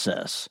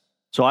process.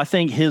 So I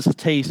think his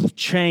taste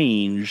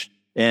changed,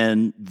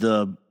 and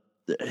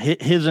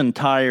his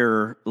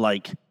entire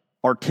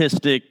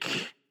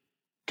artistic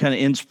kind of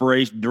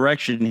inspiration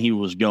direction he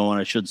was going,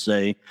 I should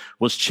say,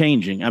 was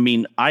changing. I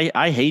mean,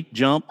 I hate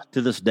Jump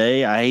to this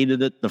day. I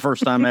hated it the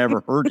first time I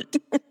ever heard it.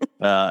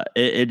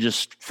 It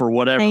just, for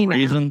whatever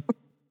reason,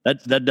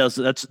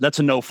 that's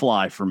a no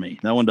fly for me.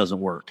 That one doesn't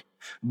work.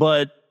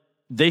 But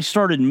they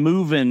started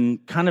moving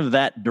kind of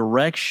that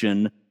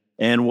direction.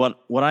 And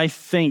what I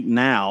think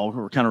now,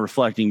 we're kind of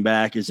reflecting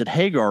back, is that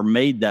Hagar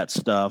made that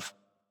stuff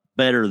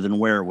better than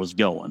where it was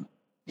going.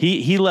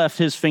 He left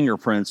his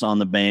fingerprints on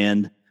the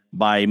band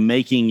by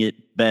making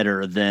it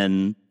better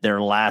than their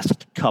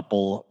last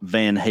couple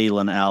Van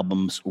Halen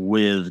albums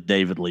with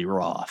David Lee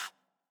Roth.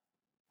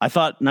 I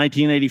thought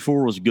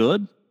 1984 was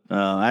good.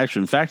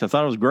 Actually, in fact, I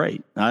thought it was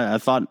great. I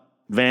thought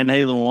Van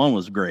Halen 1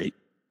 was great.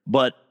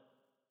 But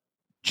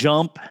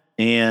Jump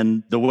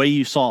and the way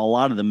you saw a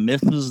lot of the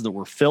misses that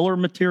were filler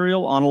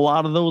material on a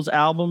lot of those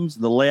albums,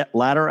 the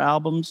latter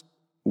albums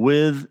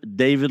with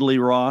David Lee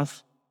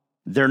Roth,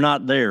 they're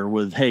not there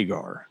with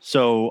Hagar.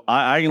 So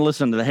I can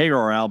listen to the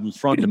Hagar albums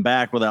front to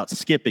back without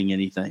skipping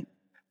anything.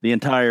 The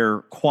entire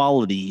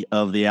quality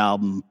of the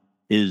album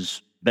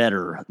is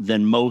better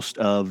than most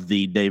of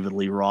the David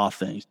Lee Roth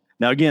things.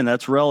 Now, again,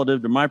 that's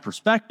relative to my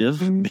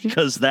perspective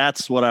because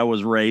that's what I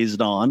was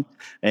raised on,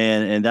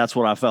 and that's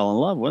what I fell in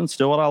love with, and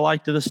still what I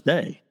like to this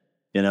day.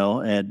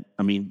 And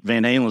I mean,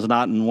 Van Halen's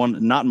not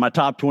in my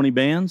top 20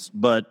 bands,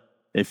 but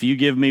if you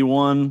give me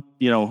one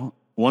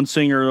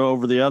singer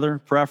over the other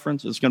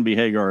preference, it's going to be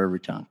Hagar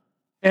every time.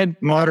 And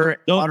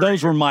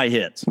those were my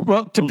hits.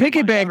 Well, to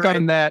piggyback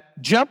on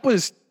that, Jump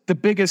was the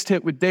biggest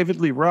hit with David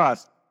Lee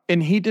Roth,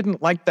 and he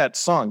didn't like that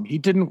song. He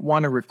didn't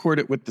want to record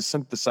it with the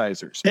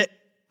synthesizers.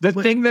 The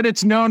thing that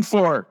it's known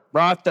for,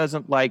 Roth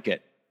doesn't like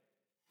it.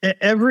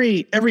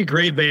 Every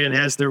great band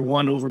has their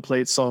one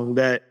overplayed song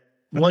that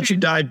once you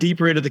dive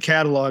deeper into the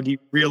catalog, you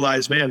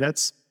realize, man,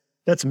 that's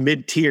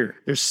mid-tier.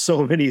 There's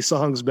so many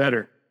songs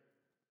better.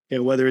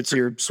 Whether it's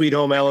your Sweet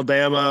Home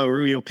Alabama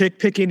or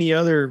pick any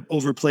other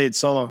overplayed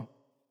song.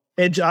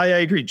 And I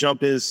agree,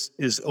 Jump is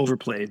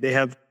overplayed. They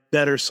have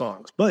better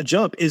songs, but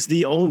Jump is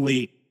the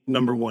only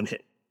number one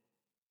hit.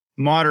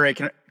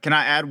 Moderate, can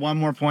I add one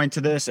more point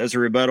to this as a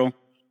rebuttal?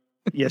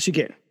 Yes, you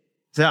can.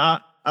 So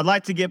I'd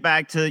like to get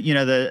back to,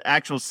 the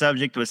actual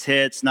subject was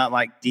hits, not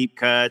like deep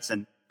cuts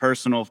and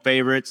personal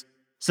favorites.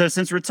 So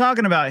since we're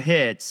talking about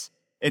hits,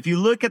 if you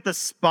look at the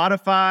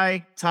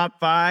Spotify top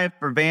 5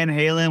 for Van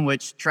Halen,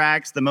 which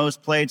tracks the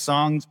most played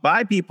songs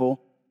by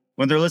people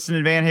when they're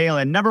listening to Van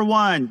Halen, number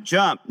 1,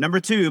 Jump. Number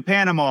 2,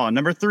 Panama.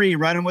 Number 3,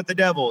 Running with the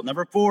Devil.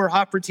 Number 4,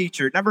 Hot for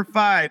Teacher. Number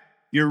 5,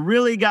 You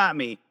Really Got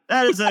Me.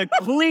 That is a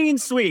clean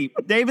sweep.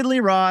 David Lee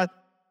Roth.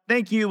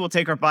 Thank you. We'll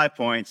take our 5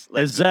 points.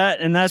 That's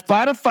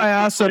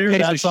Spotify also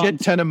pays a shit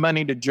ton of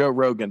money to Joe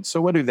Rogan.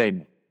 So what do they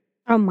need?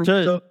 Oh my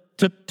God.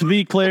 To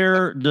be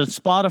clear, does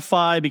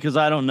Spotify, because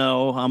I don't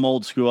know, I'm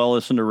old school, I'll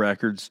listen to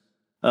records.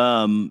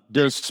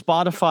 Does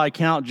Spotify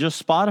count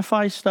just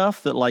Spotify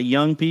stuff that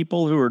young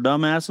people who are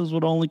dumbasses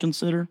would only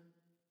consider?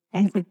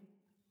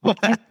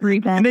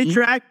 Everybody. And they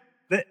track,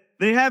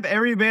 they have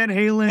every Van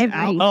Halen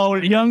album. Oh,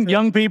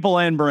 young people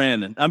and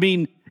Brandon. I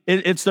mean,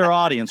 it's their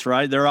audience,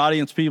 right? Their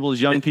audience people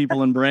is young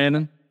people and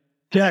Brandon.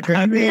 Jack,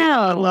 are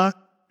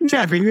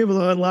you able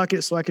to unlock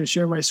it so I can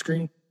share my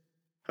screen?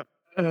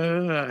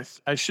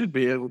 I should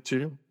be able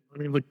to. Let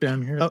me look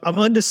down here. I'm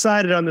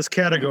undecided on this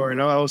category.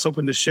 I was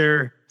hoping to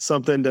share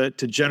something to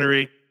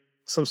generate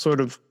some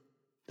sort of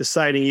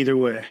deciding either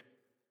way.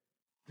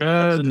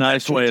 That's a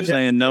nice way of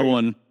saying no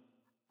one.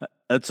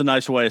 That's a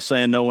nice way of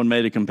saying no one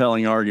made a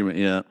compelling argument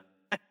yet.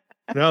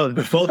 No,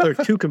 both are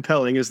too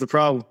compelling is the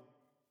problem.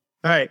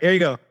 All right, here you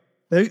go.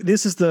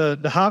 This is the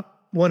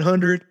Hot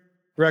 100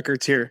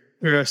 records here,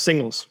 or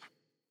singles.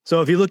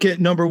 So if you look at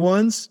number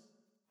 1s,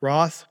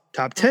 Roth,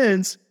 top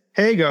 10s,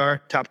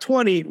 Hagar, top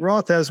 20,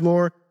 Roth has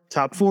more,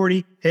 top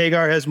 40,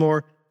 Hagar has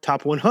more,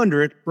 top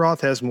 100,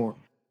 Roth has more.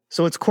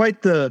 So it's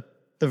quite the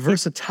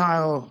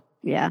versatile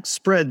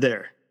spread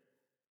there.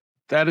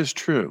 That is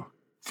true.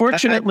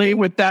 Fortunately,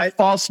 with that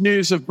false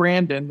news of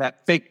Brandon,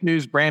 that fake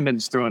news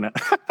Brandon's throwing it.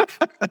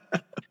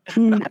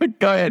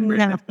 Go ahead,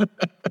 Brandon.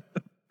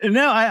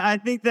 No, I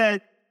think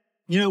that,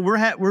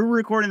 we're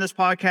recording this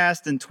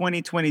podcast in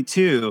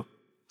 2022.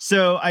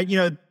 So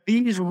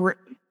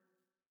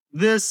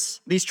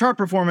these chart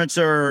performances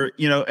are,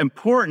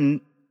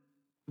 important,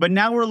 but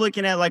now we're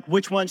looking at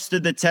which ones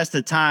stood the test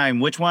of time,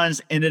 which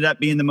ones ended up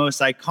being the most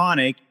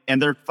iconic,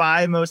 and their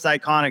 5 most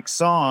iconic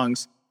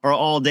songs are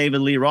all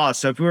David Lee Roth.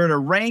 So if we were to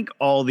rank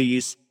all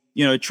these,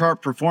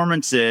 chart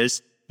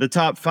performances, the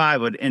top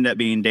 5 would end up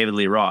being David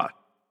Lee Roth.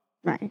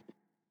 Right.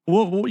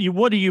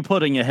 What are you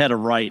putting ahead of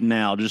right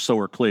now, just so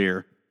we're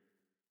clear?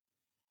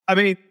 I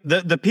mean,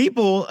 the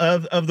people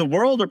of the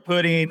world are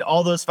putting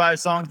all those 5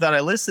 songs that I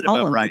listed All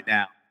above of right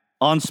now.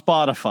 On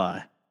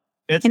Spotify.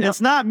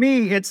 It's not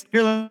me. It's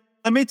here.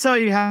 Let me tell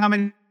you how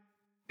many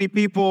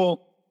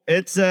people.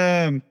 It's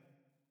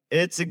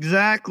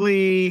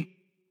exactly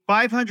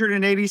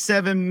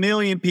 587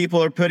 million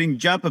people are putting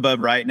Jump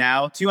above right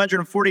now.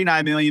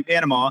 249 million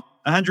Panama.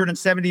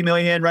 170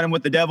 million Running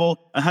with the Devil.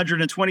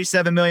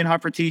 127 million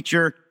Hot for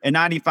Teacher, and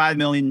 95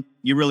 million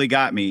You Really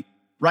Got Me.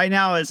 Right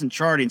now, it isn't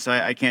charting, so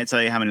I can't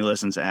tell you how many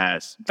listens it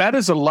has. That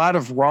is a lot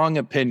of wrong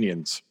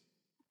opinions.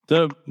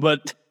 So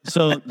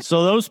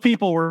those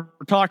people were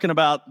talking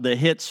about the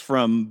hits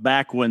from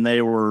back when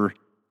they were,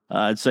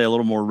 I'd say, a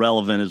little more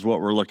relevant is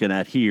what we're looking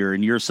at here.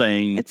 And you're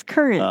saying It's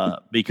current.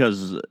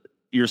 because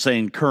you're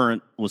saying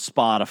current with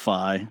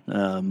Spotify.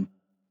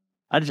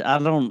 I just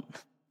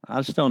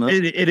don't know.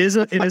 It is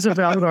a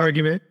valid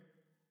argument.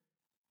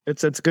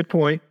 It's a good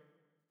point.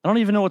 I don't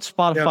even know what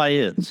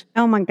Spotify is.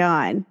 Oh my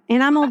God.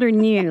 And I'm older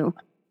than you.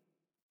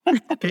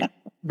 Okay.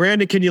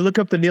 Brandon, can you look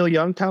up the Neil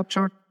Young top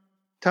charts?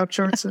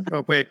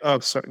 Oh, wait. Oh,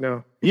 sorry.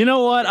 No. You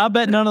know what? I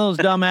bet none of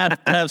those dumbasses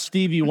have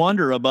Stevie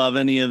Wonder above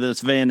any of this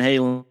Van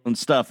Halen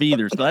stuff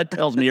either. So that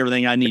tells me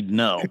everything I need to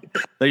know.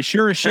 They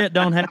sure as shit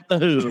don't have the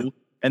Who,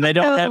 and they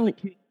don't have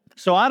the.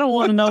 So I don't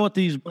want to know what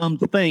these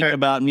bums think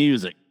about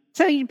music.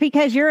 So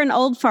because you're an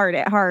old fart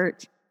at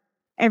heart,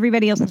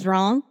 everybody else is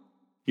wrong?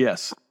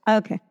 Yes.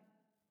 Okay.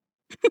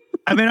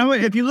 I mean,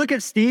 if you look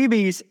at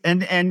Stevie's,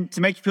 and to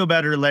make you feel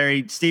better,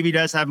 Larry, Stevie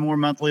does have more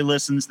monthly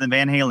listens than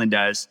Van Halen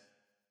does.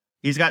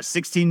 He's got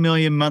 16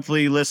 million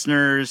monthly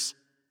listeners.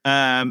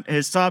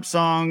 His top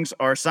songs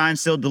are Signed,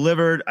 Sealed,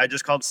 Delivered, I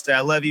Just Called to Say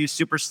I Love You,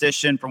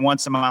 Superstition, For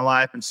Once in My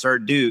Life, and Sir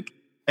Duke.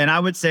 And I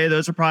would say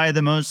those are probably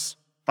the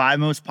 5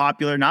 most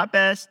popular, not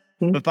best,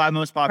 but 5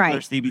 most popular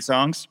Right. Stevie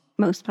songs.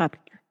 Most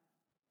popular.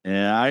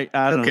 Yeah,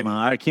 I don't know.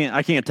 I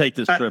can't take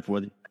this trip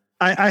with you.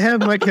 I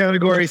have my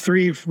category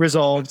 3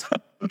 resolved.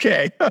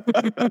 Okay.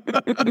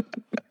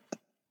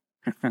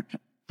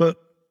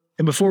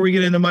 And before we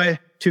get into my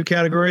 2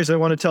 categories, I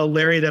want to tell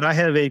Larry that I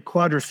have a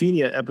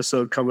Quadrophenia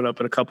episode coming up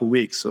in a couple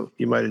weeks, so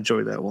you might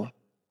enjoy that one.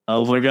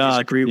 Oh my God!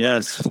 Disagree with-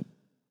 Yes,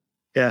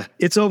 Yeah,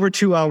 it's over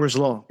 2 hours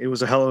long. It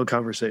was a hell of a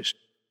conversation.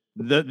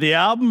 the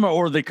album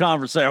or the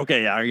conversation.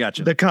 Okay, yeah, I got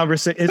you. The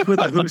conversation it's with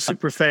a Who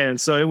super fan,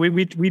 so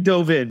we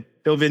dove in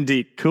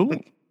deep. Cool.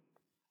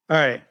 All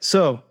right,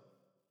 so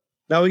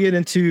now we get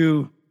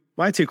into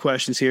my 2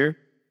 questions here.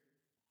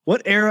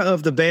 What era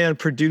of the band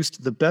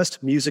produced the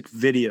best music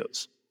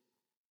videos?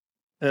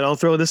 And I'll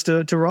throw this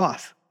to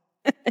Roth.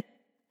 I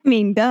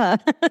mean, duh.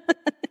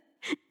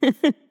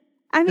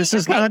 This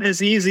is not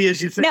as easy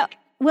as you think. No.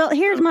 Well,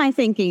 here's my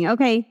thinking.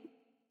 Okay.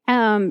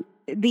 The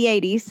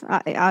 80s,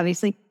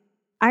 obviously.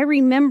 I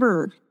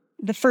remember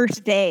the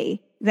first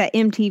day that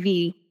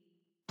MTV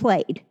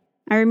played.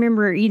 I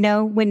remember,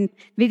 when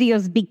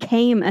videos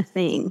became a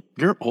thing.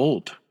 You're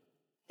old.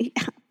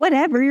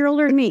 Whatever, you're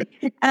older than me.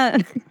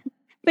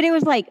 But it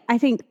was like, I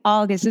think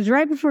August. It was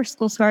right before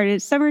school started.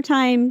 It's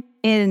summertime.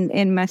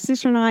 And my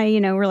sister and I,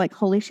 we're like,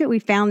 holy shit, we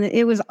found it.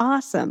 It was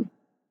awesome.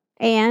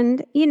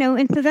 And,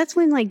 and so that's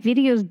when like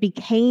videos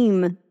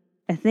became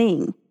a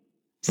thing.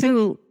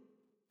 So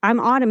I'm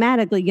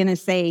automatically going to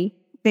say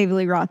David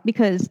Lee Roth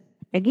because,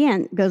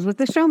 again, it goes with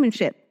the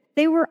showmanship.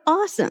 They were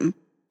awesome.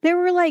 They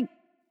were like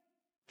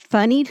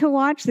funny to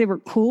watch. They were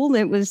cool.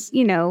 It was,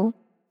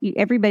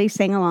 everybody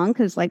sang along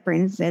because, like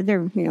Brandon said,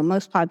 they're,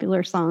 most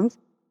popular songs.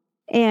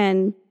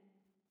 And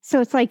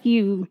so it's like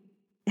I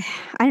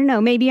don't know,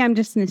 maybe I'm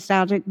just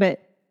nostalgic, but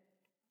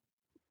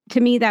to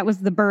me, that was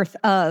the birth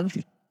of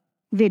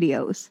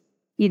videos,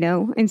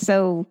 and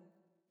so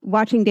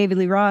watching David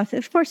Lee Roth,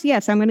 of course,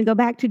 yes, I'm going to go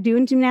back to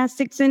doing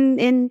gymnastics and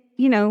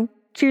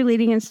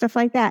cheerleading and stuff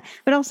like that,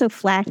 but also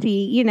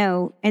flashy,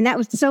 and that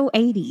was so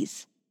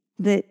 80s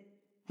that,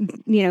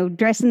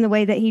 dressing the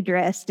way that he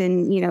dressed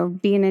and,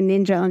 being a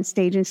ninja on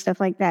stage and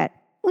stuff like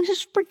that was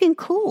just freaking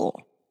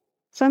cool.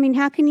 So, I mean,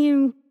 how can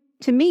you,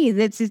 to me,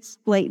 it's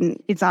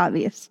blatant. It's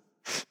obvious.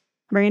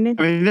 Brandon?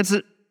 I mean,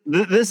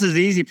 this is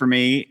easy for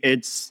me.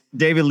 It's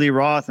David Lee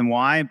Roth. And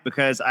why?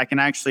 Because I can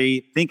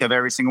actually think of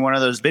every single one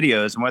of those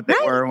videos and what they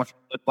were and what they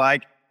looked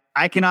like.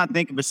 I cannot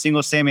think of a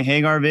single Sammy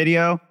Hagar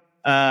video.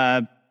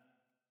 Videos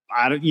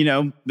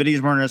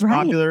weren't as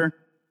popular.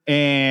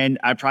 And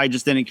I probably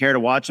just didn't care to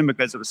watch them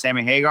because it was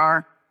Sammy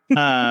Hagar.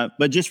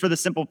 But just for the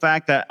simple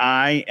fact that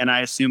I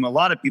assume a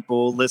lot of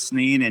people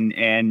listening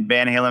and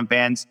Van Halen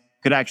fans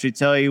could actually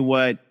tell you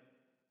what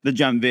the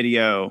Jump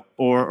video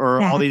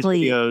or all these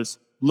videos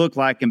looked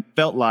like and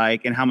felt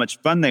like and how much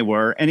fun they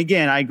were. And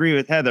again, I agree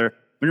with Heather.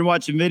 When you're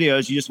watching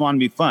videos, you just want to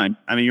be fun.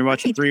 I mean, you're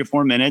watching 3 or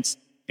 4 minutes.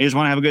 You just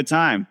want to have a good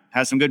time,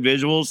 have some good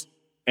visuals.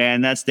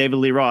 And that's David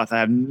Lee Roth. I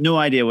have no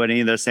idea what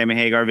any of those Sammy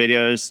Hagar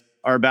videos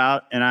are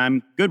about. And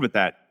I'm good with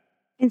that.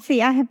 And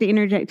see, I have to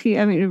interject too.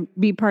 I mean,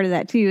 be part of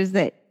that too, is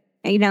that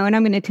and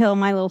I'm going to tell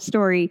my little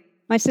story.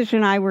 My sister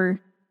and I were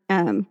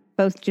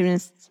both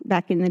gymnasts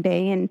back in the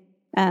day,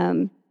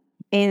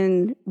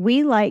 and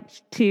we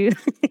liked to.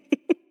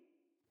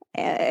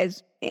 I'm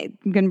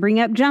going to bring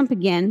up jump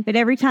again, but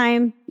every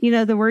time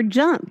the word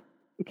jump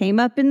came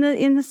up in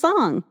the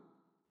song,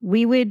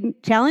 we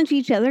would challenge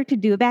each other to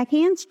do a back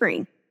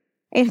handspring.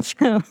 And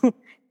so,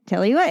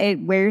 tell you what, it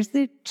wears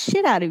the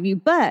shit out of you.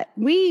 But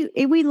we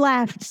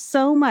laughed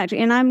so much,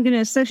 and I'm going to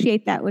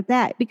associate that with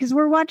that because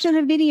we're watching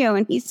a video,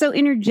 and he's so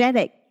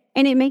energetic,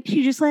 and it makes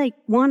you just like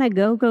want to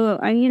go,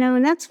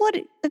 and that's what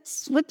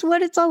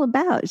it's all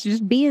about. It's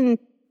just being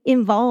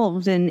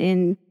involved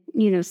and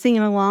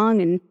singing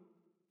along, and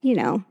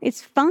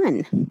it's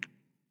fun.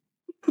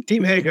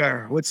 Team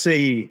Hagar, what say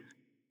ye?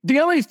 The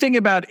only thing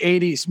about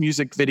 80s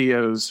music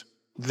videos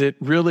that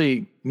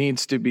really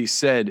needs to be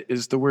said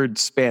is the word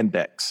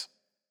spandex.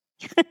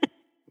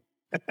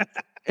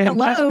 And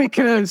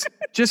that's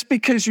just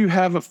because you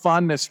have a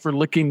fondness for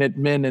looking at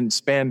men in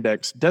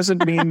spandex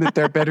doesn't mean that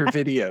they're better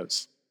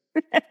videos.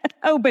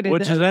 Oh, but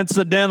Which is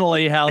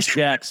incidentally how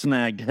Jack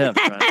snagged him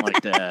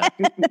like that.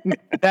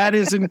 That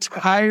is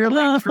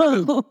entirely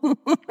true.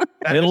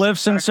 It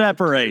lifts and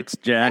separates,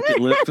 Jack. It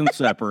lifts and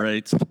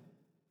separates.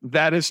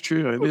 That is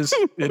true.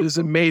 It is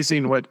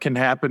amazing what can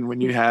happen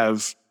when you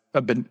have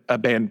a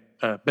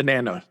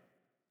banana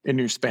in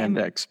your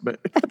spandex.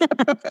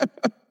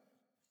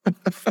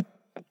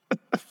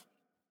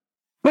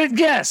 But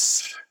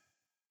yes,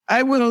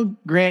 I will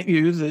grant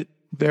you that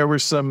there were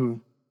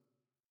some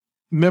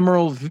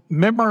memorable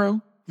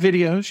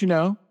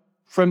videos,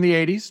 from the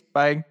 80s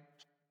by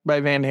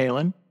Van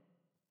Halen.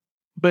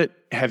 But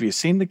have you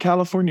seen the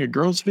California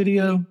Girls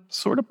video?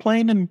 Sort of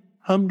plain and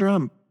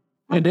humdrum.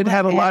 And it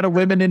had a lot of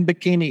women in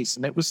bikinis,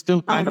 and it was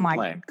still kind of plain.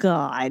 Oh, my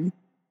God.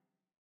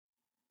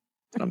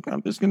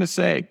 I'm just going to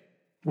say,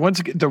 once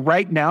again, the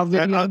Right Now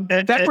video,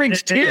 that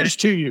brings tears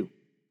to you.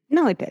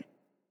 No, it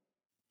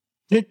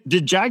did.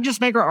 Did Jack just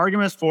make our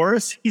arguments for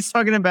us? He's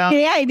talking about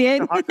Yeah, I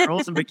did. hot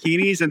girls and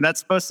bikinis, and that's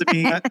supposed to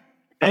be. I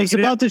was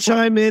about to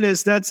chime in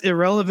as that's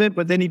irrelevant,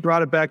 but then he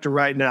brought it back to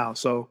right now.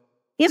 So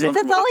Yeah, but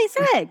that's all he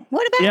said.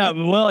 What about Yeah,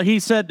 well, he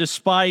said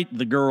despite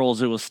the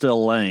girls, it was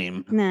still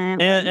lame. Nah.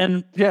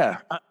 And Yeah.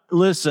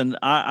 listen,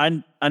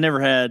 I never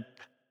had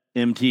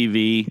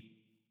MTV.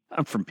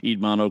 I'm from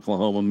Piedmont,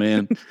 Oklahoma,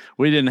 man.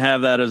 We didn't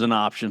have that as an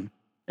option.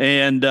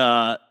 And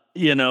I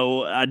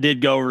did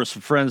go over to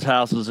some friends'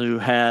 houses who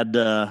had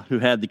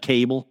the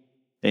cable,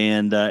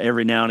 and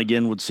every now and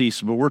again would see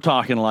some. But we're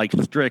talking like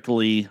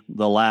strictly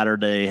the latter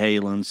day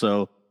Halen,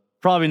 so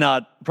probably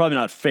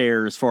not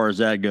fair as far as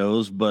that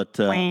goes. But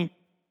I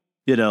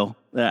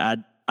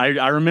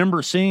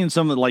remember seeing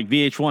some of the, like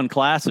VH1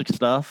 classic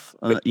stuff,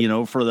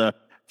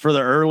 for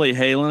the early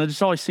Halen. It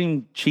just always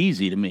seemed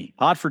cheesy to me.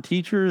 Hot for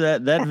Teacher,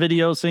 that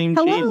video seemed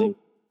cheesy.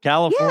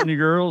 California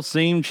Girls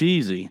seemed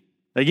cheesy.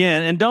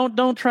 Again, and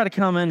don't try to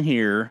come in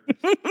here,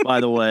 by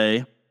the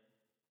way,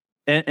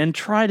 and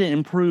try to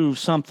improve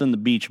something the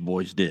Beach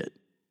Boys did.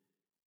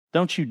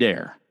 Don't you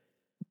dare.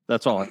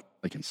 That's all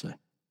I can say.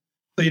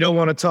 you don't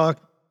want to talk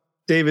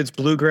David's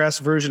bluegrass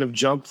version of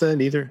Jump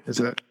then either? Is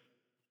that?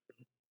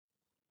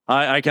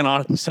 I can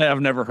honestly say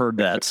I've never heard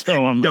that.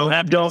 So Don't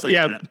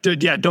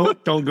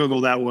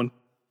Google that one.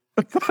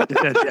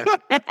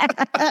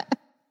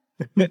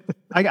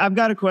 I've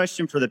got a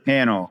question for the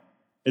panel.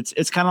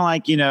 It's kind of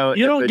like, you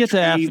don't get to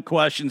ask the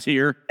questions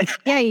here.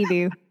 Yeah, you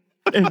do.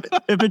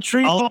 If a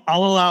tree, I'll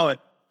allow it.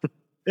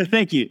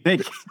 Thank you.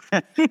 If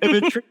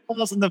a tree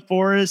falls in the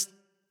forest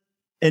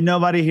and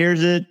nobody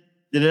hears it,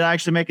 did it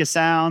actually make a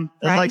sound?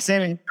 It's Right. like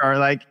Sammy Hagar.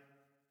 Like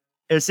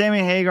if Sammy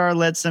Hagar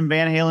led some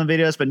Van Halen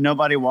videos, but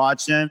nobody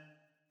watched them,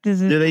 do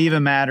they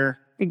even matter?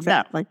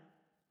 Exactly.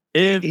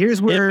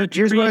 Here's where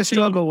I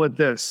struggle with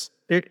this.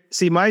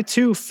 See, my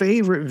two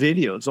favorite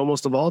videos,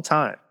 almost of all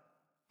time,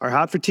 are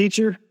Hot for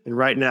Teacher and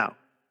Right Now.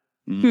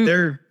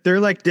 Mm. They're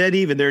like dead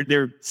even.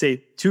 They're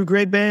say two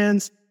great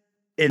bands,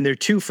 and they're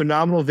two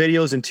phenomenal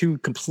videos in two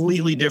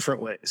completely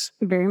different ways.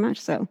 Very much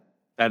so.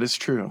 That is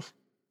true.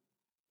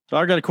 So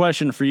I got a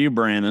question for you,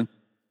 Brandon.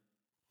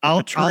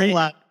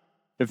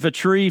 If a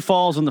tree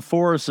falls in the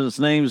forest and its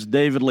name's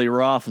David Lee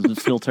Roth, is it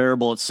still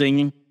terrible at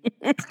singing?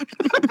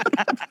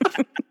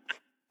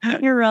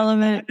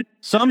 Irrelevant.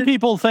 Some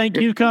people think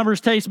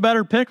cucumbers taste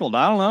better pickled.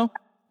 I don't know.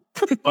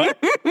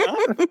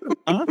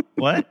 What?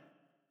 What?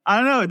 I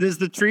don't know. Does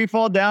the tree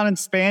fall down in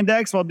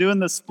spandex while doing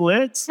the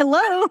splits?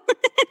 Hello.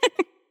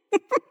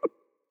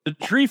 The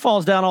tree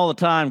falls down all the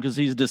time because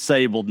he's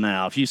disabled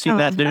now. If you see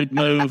that dude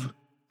move,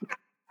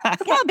 Yeah,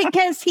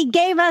 because he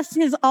gave us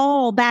his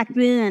all back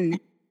then.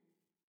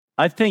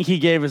 I think he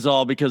gave his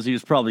all because he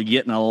was probably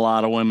getting a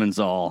lot of women's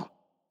all.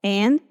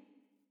 And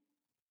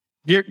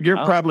You're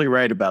probably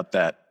right about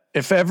that.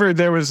 If ever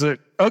there was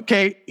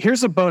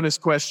here's a bonus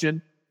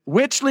question.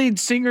 Which lead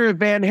singer of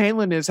Van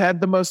Halen has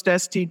had the most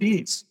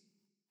STDs?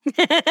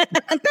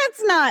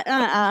 that's not,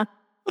 I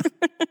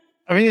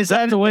mean, is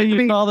that the way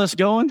you saw this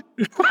going?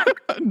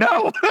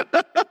 No.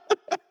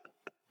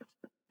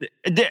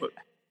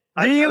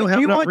 I don't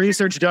have enough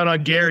research done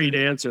on Gary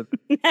to answer.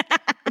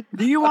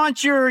 Do you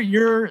want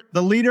the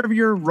leader of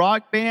your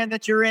rock band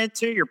that you're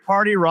into, your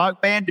party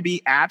rock band, to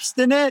be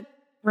abstinent?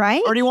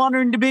 Right? Or do you want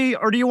him to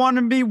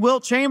be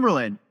Wilt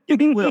Chamberlain? Give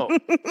me Wilt.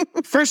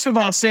 First of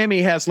all,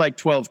 Sammy has like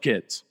 12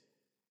 kids.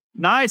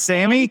 Nice,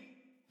 Sammy.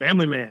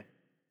 Family man.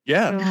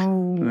 Yeah.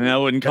 Oh. I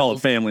wouldn't call it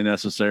family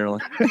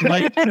necessarily.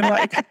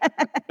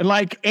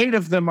 like 8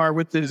 of them are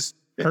with his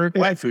current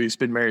wife, who he's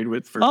been married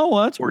with for. Oh,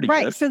 well, that's pretty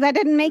Right. good. So that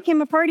didn't make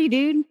him a party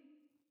dude.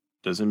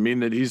 Doesn't mean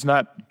that he's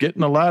not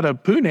getting a lot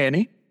of poo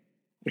nanny.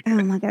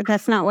 Oh my God.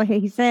 That's not what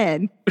he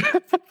said.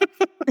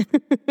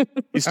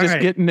 He's All just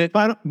right. getting it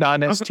Final.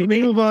 non-STD. Let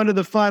me move on to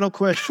the final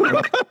question.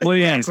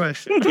 Please,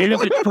 question. get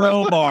the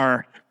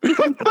crowbar.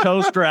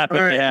 Toe strap if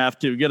All right. you have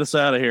to. Get us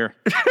out of here.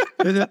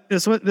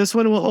 This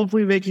one will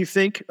hopefully make you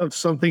think of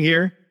something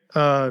here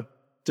to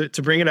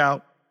bring it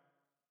out.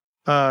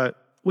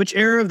 Which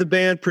era of the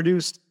band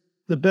produced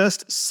the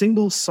best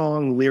single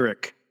song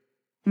lyric?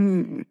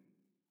 Mm.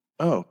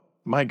 Oh,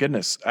 my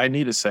goodness. I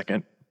need a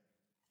second.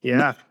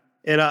 Yeah.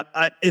 And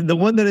the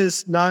one that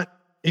is not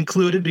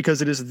included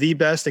because it is the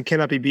best and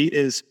cannot be beat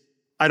is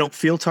I Don't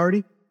Feel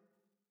Tardy.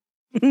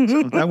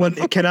 So that one,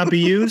 it cannot be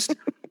used.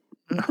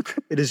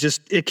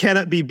 It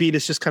cannot be beat.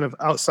 It's just kind of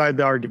outside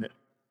the argument.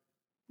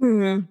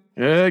 Mm.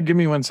 Give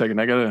me 1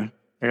 second. I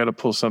gotta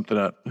pull something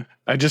up.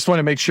 I just want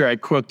to make sure I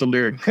quote the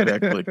lyric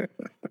correctly.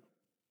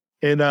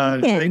 And I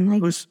Yeah,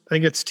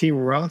 think it's Team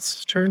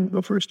Roth's turn to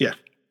go first. Yeah.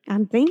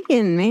 I'm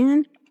thinking,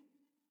 man.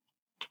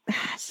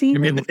 See,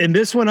 And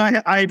this one,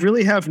 I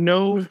really have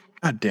no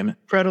God damn it.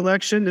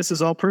 predilection. This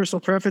is all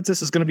personal preference.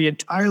 This is going to be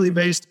entirely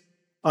based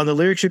on the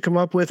lyrics you come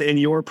up with and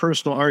your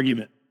personal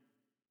argument.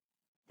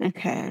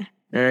 okay.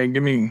 All right,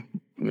 give me.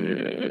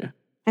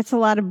 That's a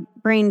lot of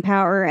brain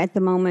power at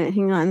the moment.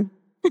 Hang on.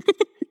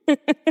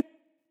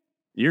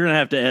 You're going to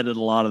have to edit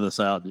a lot of this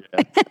out.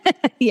 Yeah.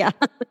 Yeah.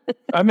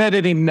 I'm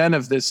editing none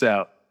of this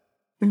out.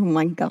 Oh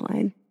my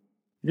God.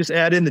 Just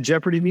add in the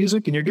Jeopardy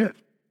music and you're good.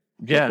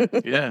 Yeah,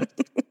 yeah.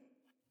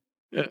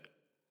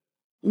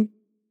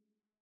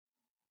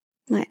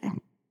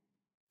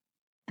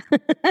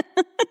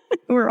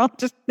 We're all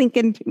just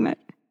thinking too much.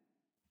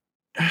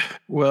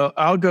 Well,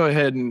 I'll go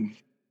ahead and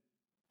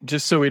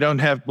just so we don't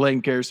have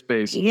blank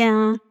airspace,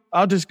 Yeah.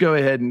 I'll just go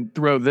ahead and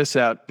throw this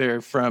out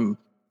there from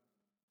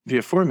the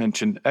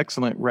aforementioned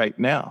Excellent Right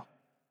Now.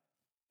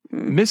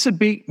 Miss the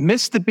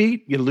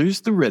beat, you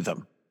lose the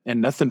rhythm, and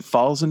nothing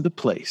falls into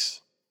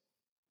place.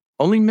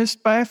 Only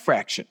missed by a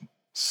fraction,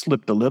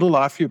 slipped a little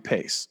off your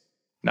pace.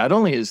 Not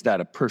only is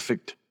that a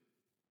perfect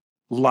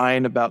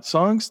line about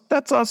songs,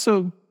 that's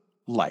also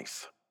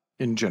life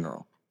in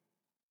general.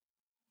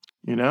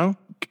 You know,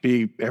 it could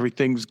be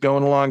everything's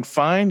going along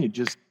fine. You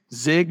just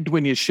zigged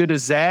when you should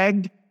have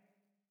zagged,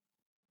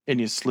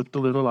 and you slipped a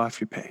little off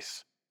your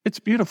pace. It's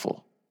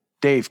beautiful.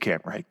 Dave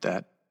can't write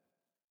that.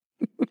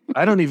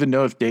 I don't even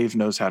know if Dave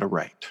knows how to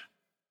write.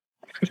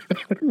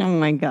 Oh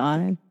my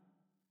God.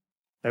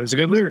 That was a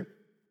good lyric.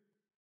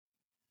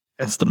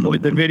 That's the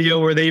video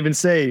where they even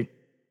say,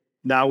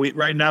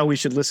 right now we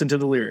should listen to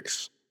the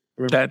lyrics.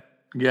 Remember?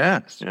 Yeah.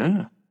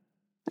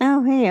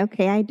 Oh, hey,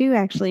 okay. I do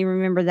actually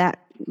remember that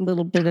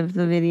little bit of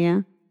the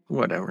video.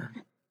 Whatever.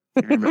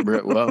 You remember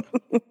it well.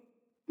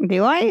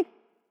 Do I?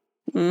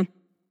 Mm.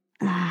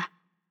 Ah,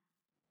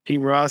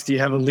 Team Ross, do you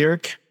have a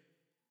lyric?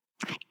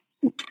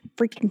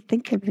 freaking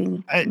think of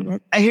any.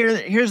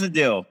 Here's the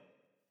deal.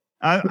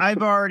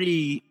 I've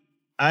already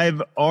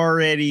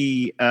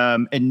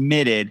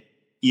admitted,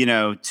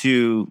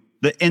 to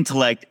the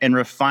intellect and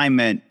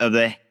refinement of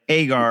the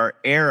Hagar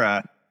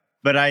era,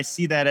 but I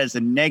see that as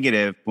a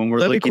negative when we're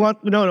looking.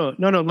 No.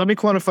 Let me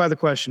quantify the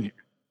question here.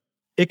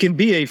 It can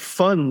be a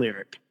fun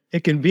lyric.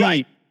 It can be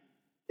Right.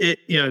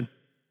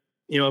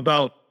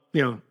 about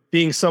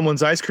being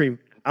someone's ice cream.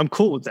 I'm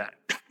cool with that.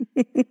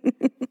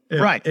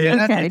 Right.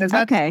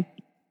 Okay.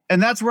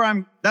 And that's where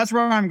I'm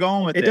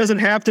going with It doesn't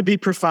have to be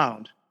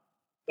profound.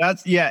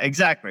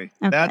 Exactly.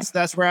 Okay.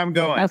 That's where I'm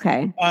going.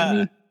 Okay.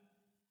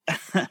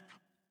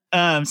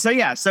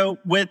 So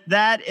with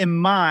that in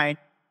mind,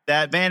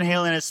 that Van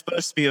Halen is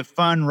supposed to be a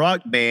fun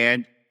rock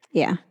band.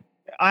 Yeah.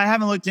 I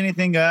haven't looked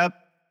anything up.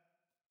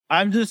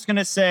 I'm just going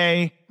to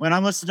say, when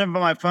I'm listening to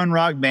my fun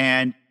rock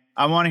band,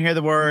 I want to hear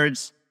the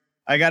words,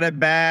 I got it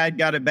bad,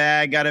 got it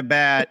bad, got it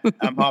bad.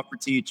 I'm hot for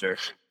teacher.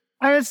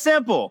 It's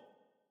simple.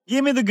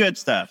 Give me the good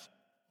stuff.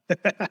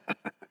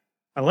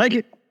 I like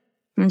it.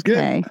 It's good.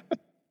 Okay.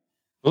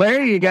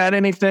 Larry, you got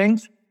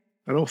anything?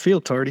 I don't feel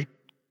tardy.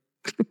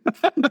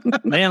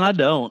 Man, I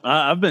don't.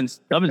 I've been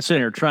sitting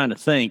here trying to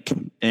think,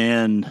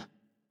 and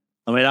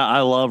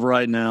I love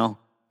Right Now,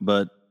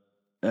 but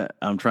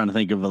I'm trying to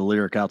think of a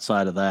lyric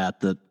outside of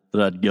that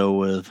I'd go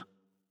with.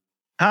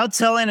 How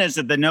telling is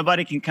it that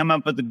nobody can come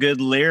up with a good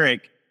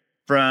lyric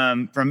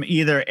from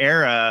either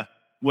era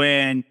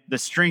when the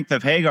strength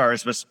of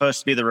Hagar's was supposed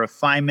to be the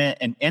refinement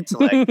and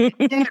intellect?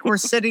 Yet we're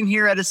sitting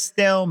here at a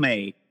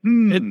stalemate.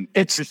 It's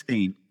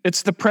Interesting.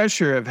 It's the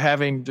pressure of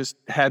having just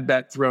had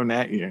that thrown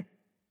at you.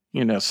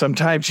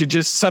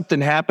 Sometimes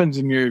something happens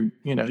and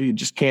you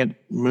just can't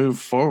move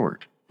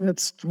forward.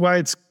 That's why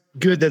it's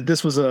good that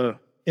this was a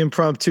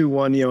impromptu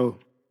one. Yeah.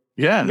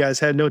 You guys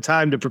had no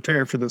time to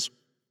prepare for this.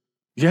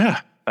 Yeah.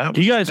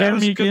 Do you guys hear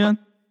me again?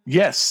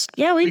 Yes.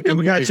 Yeah, we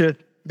We got you.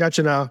 Got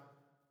you now.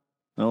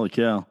 Holy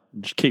cow.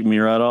 Just kicked me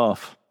right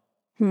off.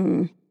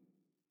 Hmm.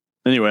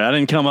 Anyway, I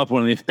didn't come up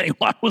with anything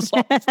while I was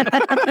off.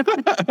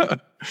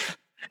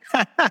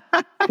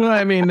 Well,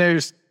 I mean,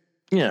 there's,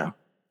 yeah,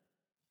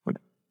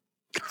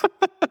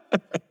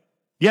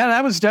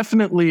 that was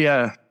definitely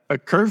a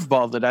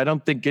curveball that I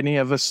don't think any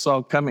of us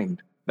saw coming.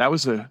 That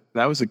was a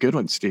good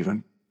one,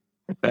 Stephen.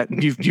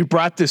 You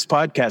brought this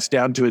podcast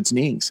down to its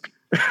knees.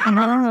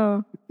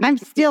 Oh, I'm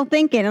still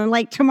thinking. I'm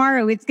like,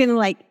 tomorrow it's going to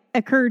like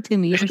occur to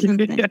me or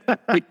something.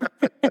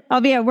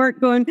 I'll be at work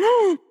going,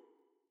 Dang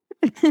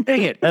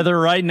it. Heather,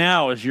 right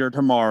now is your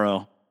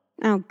tomorrow.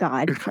 oh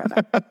God.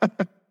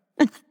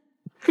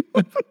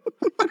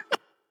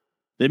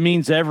 It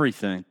means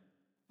everything.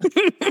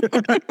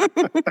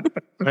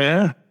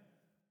 Yeah.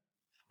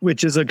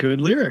 Which is a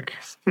good lyric.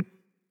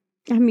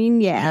 I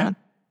mean, yeah.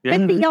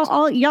 Yeah.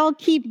 But y'all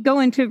keep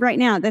going to right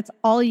now. That's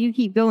all you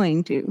keep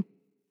going to.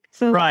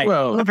 So Right.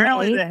 Well,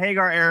 apparently okay. the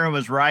Hagar era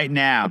was right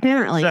now.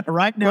 Apparently. So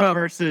right now Well-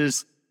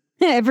 versus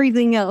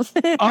everything else.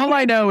 All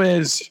I know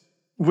is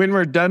when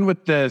we're done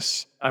with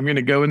this, I'm going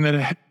to go in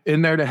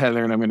there to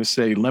Heather and I'm going to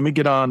say, let me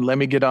get on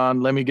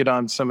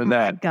some of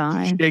that.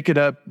 God. Shake it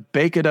up,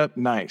 bake it up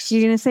nice.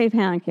 You're going to say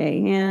pound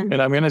cake. Yeah.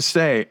 And I'm going to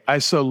say, I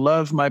so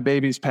love my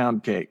baby's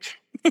pound cake.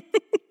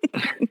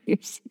 You're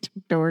such a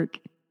dork.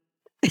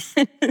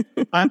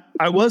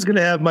 I was going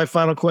to have my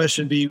final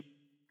question be,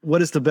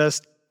 what is the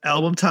best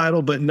album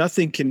title? But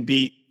nothing can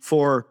beat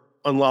For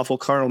Unlawful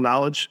Carnal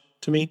Knowledge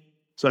to me.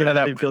 So Yeah, I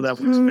that- didn't feel that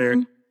was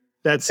fair.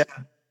 That's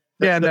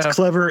no.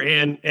 clever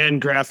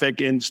and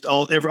graphic and just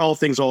all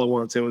things all at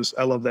once.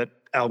 I love that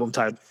album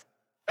title.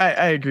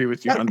 I agree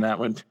with you on that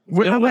one.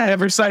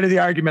 Whatever side of the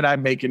argument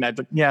I'm making,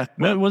 yeah.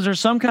 Was there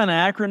some kind of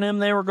acronym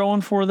they were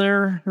going for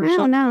there? Or I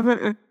don't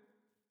something? know.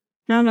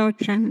 I don't know what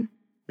you're trying.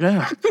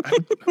 Yeah.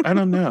 I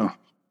don't know.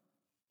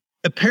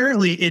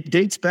 Apparently, it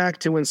dates back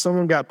to when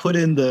someone got put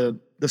in the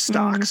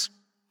stocks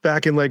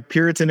back in like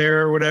Puritan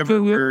era or whatever.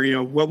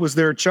 Or, what was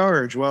their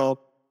charge? Well,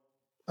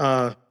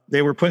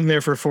 they were put in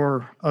there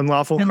for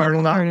unlawful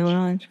carnal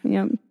knowledge.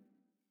 Yep.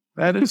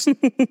 That is,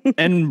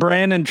 And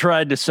Brandon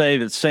tried to say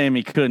that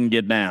Sammy couldn't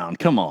get down.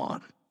 Come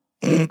on.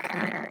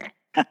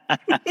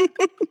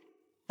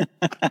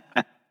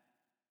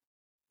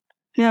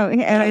 No.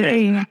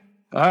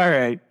 all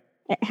right.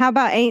 How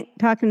about ain't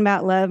talking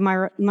about love?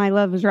 My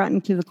love is rotten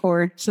to the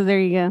core. So there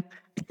you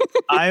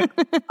go.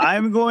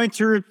 I'm going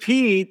to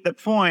repeat the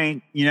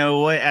point,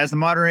 as the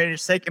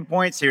moderator's taking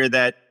points here,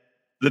 that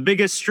the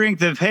biggest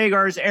strength of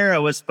Hagar's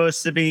era was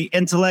supposed to be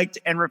intellect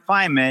and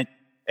refinement,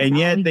 and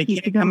yet they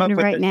Keep can't come up going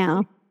with right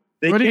now.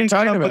 They What are you can't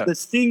come talking up about?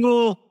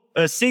 with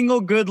a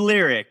single good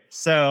lyric.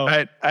 So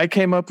I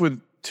came up with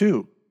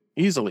 2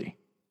 easily.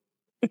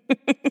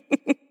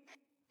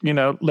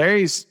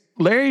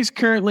 Larry's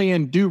currently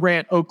in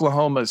Durant,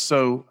 Oklahoma,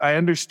 so I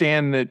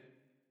understand that,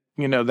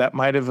 that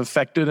might have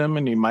affected him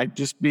and he might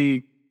just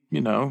be,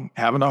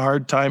 having a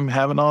hard time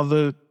having all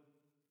the,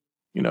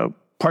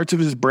 parts of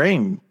his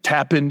brain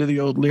tap into the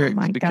old lyrics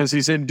my because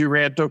he's in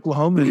Durant,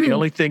 Oklahoma. And the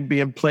only thing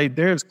being played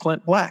there is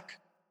Clint Black.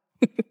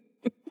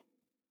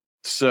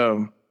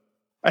 So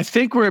I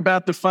think we're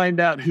about to find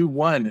out who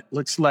won. It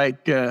looks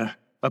like a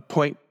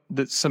point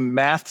that some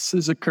maths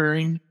is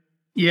occurring.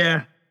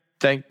 Yeah.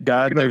 Thank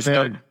God there's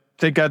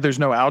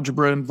no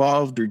algebra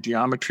involved or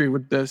geometry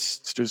with this.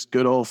 It's just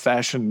good old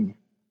fashioned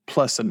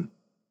plus and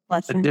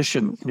Lesson.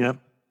 addition. Yeah.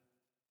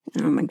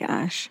 Oh my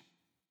gosh.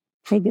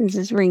 Higgins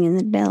is ringing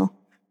the bell.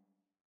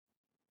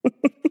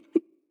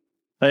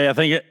 Hey,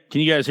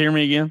 can you guys hear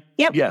me again?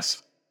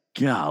 Yes.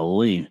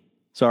 Golly.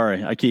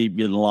 Sorry, I keep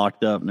getting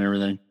locked up and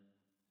everything.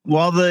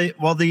 while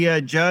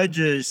the judge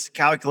is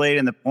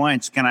calculating the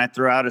points, can I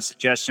throw out a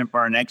suggestion for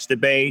our next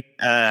debate?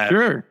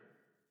 Sure.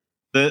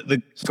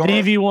 The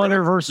Stevie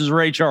Wonder versus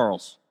Ray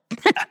Charles.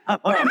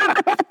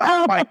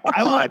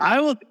 I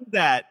will do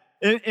that.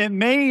 It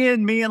may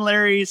end me and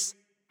Larry's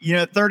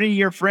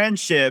 30-year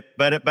friendship,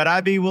 but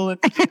I'd be willing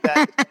to do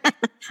that.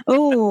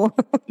 Oh,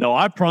 No,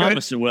 I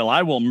promise it will.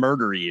 I will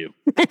murder you.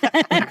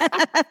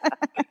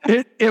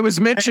 It was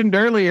mentioned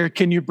earlier.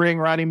 Can you bring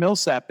Ronnie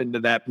Millsap into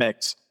that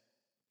mix?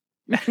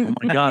 Oh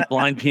my God,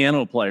 blind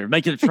piano player.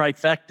 Make it a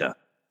trifecta.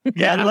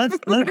 Yeah,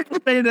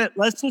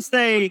 let's just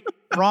say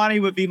Ronnie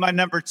would be my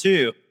number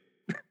 2.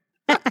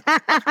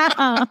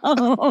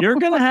 You're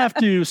going to have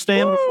to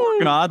stand before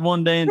God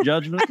one day in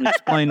judgment and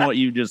explain what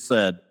you just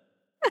said.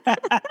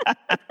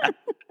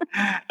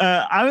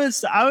 I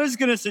was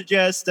gonna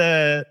suggest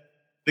the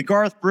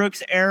Garth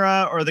Brooks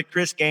era or the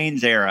Chris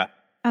Gaines era.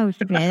 oh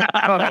shit.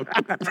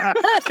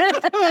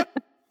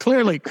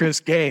 Clearly, Chris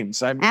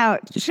Gaines.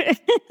 Ouch.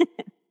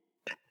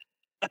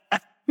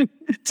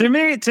 To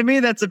me,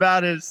 that's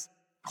about as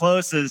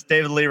close as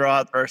David Lee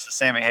Roth versus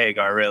Sammy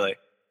Hagar. Really.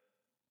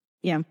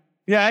 Yeah.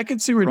 Yeah, I can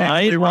see where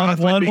Right? David Lee Roth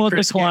would One be was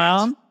Chris a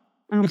clown.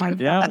 Oh my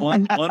Yeah, god.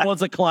 one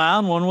was a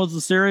clown. One was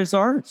a serious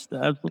artist.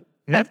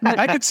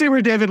 I could see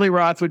where David Lee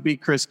Roth would be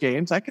Chris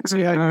Gaines. I could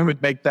see how you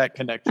would make that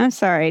connection. I'm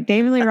sorry.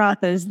 David Lee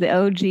Roth is the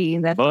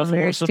OG. That's Both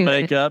very wants to stupid.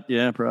 make up.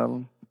 Yeah,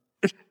 probably.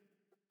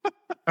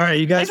 All right,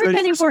 you guys ready?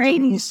 Everybody for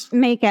 80s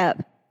makeup.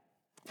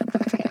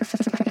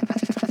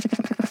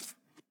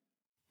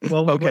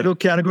 Well, we'll go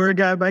category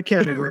guy by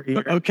category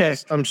here. Okay.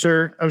 I'm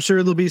sure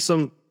there'll be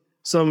some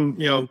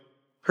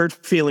hurt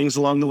feelings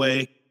along the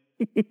way.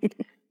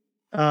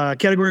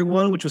 Category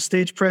 1, which was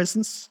stage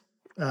presence.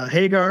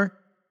 Hagar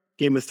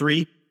gave him a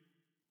 3.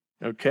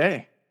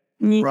 Okay.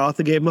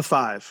 Roth gave him a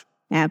 5.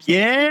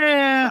 Absolutely.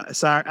 Yeah.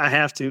 Sorry, I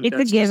have to. It's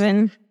a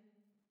given.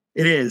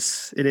 It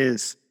is. It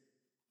is.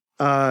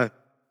 Now,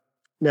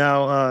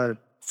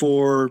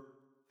 for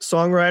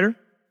songwriter,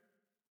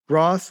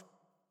 Roth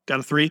got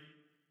a 3.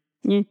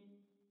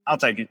 I'll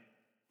take it.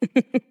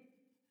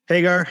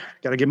 Hagar,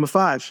 got to give him a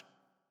 5.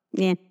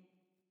 Yeah.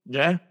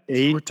 Yeah.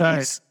 We're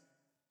tied.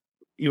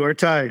 You are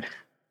tied.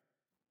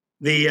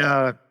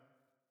 The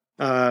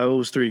what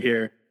was 3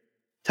 here?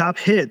 Top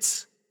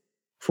hits,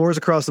 4s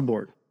across the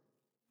board.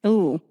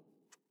 Ooh.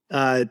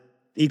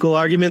 Equal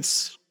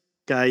arguments.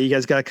 You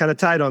guys got kind of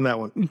tied on that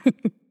one.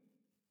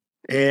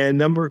 And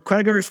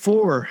category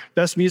 4,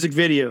 best music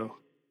video.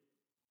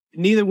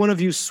 Neither one of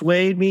you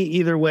swayed me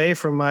either way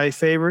from my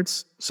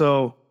favorites,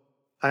 so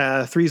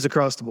 3s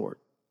across the board.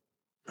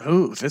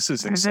 Oh, this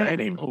is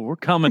exciting. Oh, we're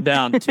coming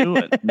down to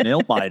it.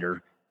 Nail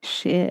biter.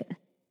 Shit.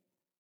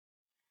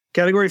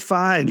 Category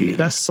 5,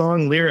 best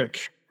song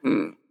lyric.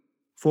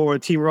 For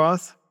Team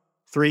Roth,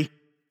 3.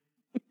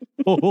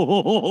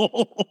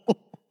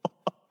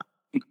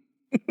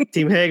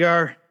 Team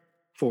Hagar,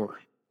 4.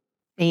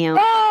 Damn.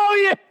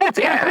 Oh,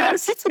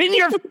 yes. It's in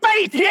your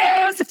face.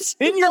 Yes. It's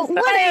in your face.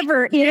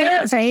 Whatever.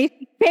 Yes.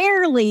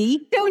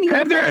 Barely. Don't even.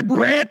 Heather and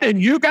Brandon,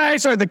 you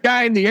guys are the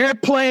guy in the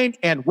airplane,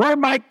 and we're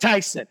Mike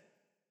Tyson.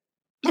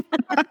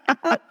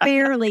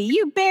 Barely.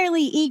 You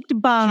barely eked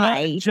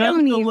by. Just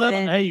Don't a little.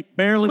 even. Hey,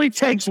 barely. Only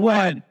takes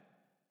one.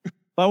 If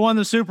I won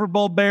the Super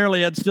Bowl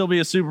barely, I'd still be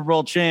a Super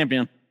Bowl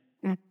champion.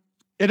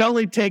 It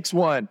only takes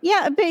one.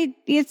 Yeah, but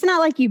it's not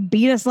like you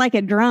beat us like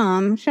a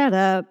drum. Shut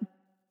up.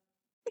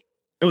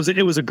 It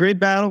was a great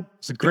battle. It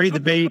was a great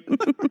debate.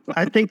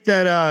 I think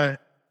that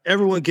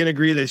everyone can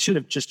agree they should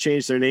have just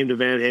changed their name to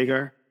Van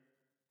Hagar.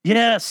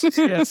 Yes.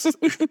 Yes.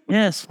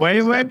 Yes.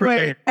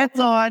 Wait. That's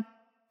odd.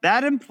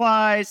 That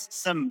implies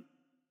some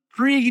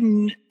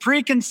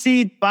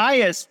preconceived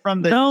bias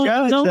from the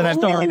judge Don't that I'm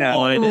start thinking of.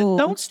 whining. Ooh.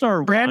 Don't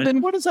start Brandon,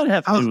 whining. What does that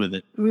have to do with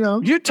it? You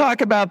know, You talk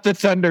about the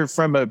Thunder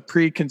from a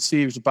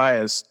preconceived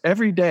bias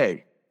every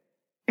day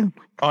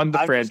on the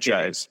I'm just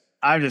franchise.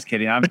 I'm just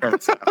kidding. I'm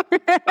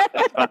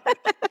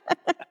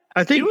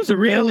I think the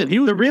real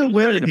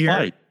winner to here.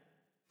 fight.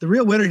 The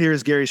real winner here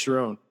is Gary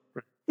Sharon.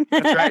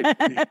 That's right.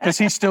 Because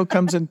he still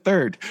comes in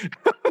third.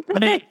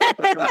 Wait,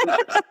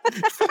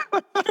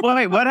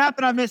 what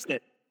happened? I missed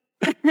it.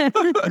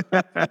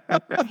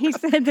 He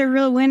said the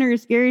real winner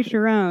is Gary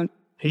Sharon.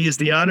 He is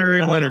the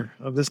honorary winner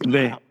of this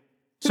debate.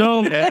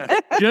 So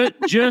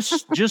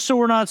just so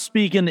we're not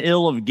speaking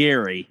ill of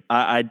Gary,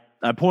 I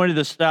pointed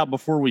this out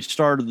before we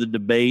started the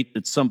debate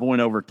at some point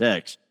over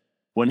text.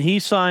 When he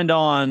signed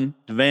on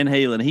to Van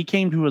Halen, he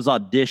came to his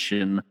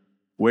audition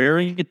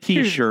wearing a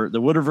T-shirt that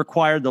would have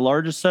required the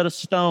largest set of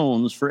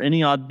stones for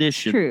any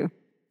audition True.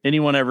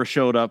 anyone ever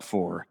showed up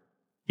for.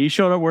 He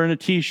showed up wearing a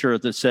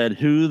T-shirt that said,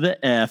 "Who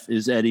the F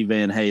is Eddie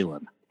Van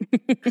Halen?"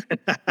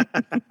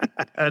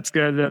 That's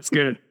good. That's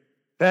good.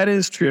 That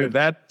is true.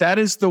 That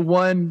is the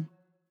one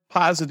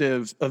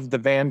positive of the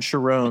Van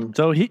Sharon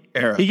So he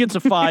era. gets a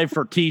 5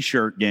 for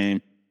T-shirt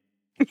game.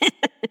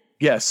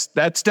 Yes,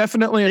 that's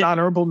definitely an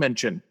honorable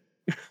mention.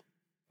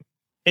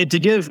 And to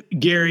give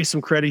Gary some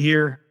credit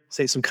here,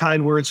 say some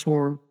kind words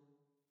for him.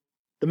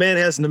 The man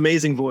has an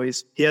amazing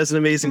voice. He has an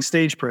amazing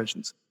stage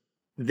presence.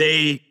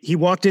 He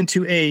walked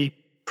into a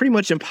pretty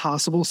much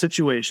impossible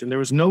situation. There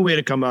was no way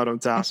to come out on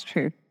top. That's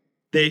true.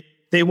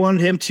 They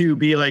wanted him to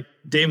be like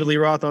David Lee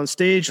Roth on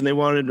stage, and they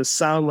wanted him to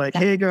sound like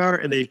Hagar,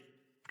 and they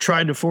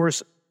tried to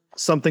force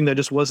something that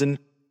just wasn't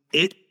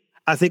it.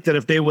 I think that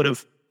if they would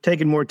have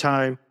taken more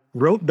time,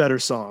 wrote better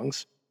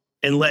songs,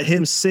 and let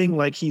him sing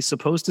like he's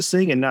supposed to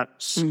sing and not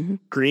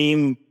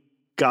scream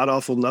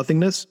god-awful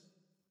nothingness,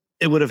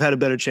 it would have had a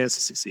better chance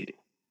of succeeding.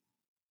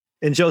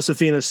 And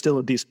Josephina is still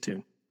a decent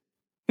tune.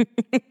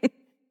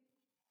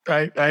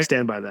 I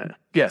Stand by that.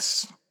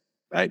 yes.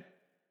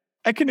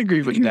 I can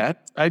agree with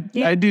that. I do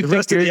The think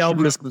rest of Gary the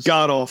album is Sharon was-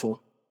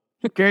 god-awful.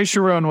 Gary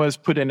Sharon was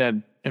put in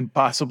an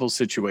impossible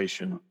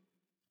situation.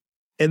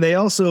 And they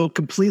also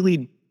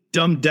completely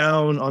dumbed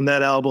down on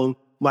that album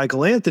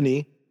Michael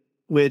Anthony,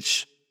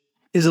 which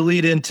is a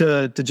lead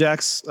into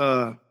Jack's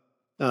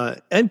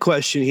end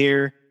question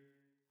here.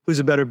 Who's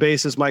a better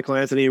bassist, Michael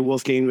Anthony or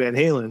Wolfgang Van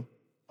Halen?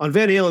 On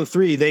Van Halen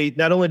 3, they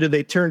not only did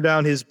they turn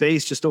down his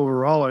bass just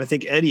overall, and I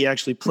think Eddie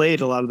actually played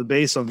a lot of the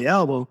bass on the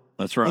album.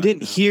 That's right. You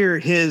didn't hear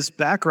his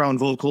background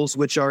vocals,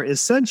 which are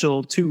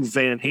essential to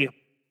Van Halen.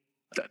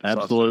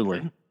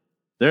 Absolutely.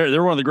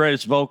 They're one of the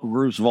greatest vocal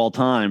groups of all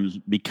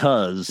time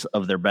because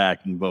of their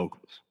backing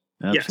vocals.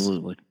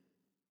 Absolutely.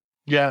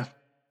 Yeah.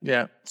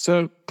 Yeah.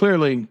 So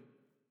clearly,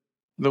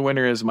 the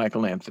winner is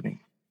Michael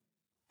Anthony.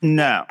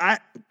 No.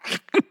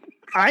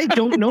 I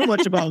don't know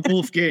much about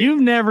Wolfgang.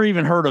 You've never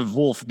even heard of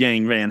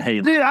Wolfgang Van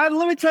Halen. Dude,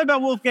 let me tell you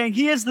about Wolfgang.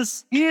 He is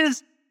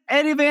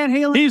Eddie Van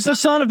Halen. He's the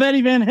son of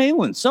Eddie Van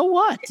Halen. So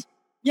what?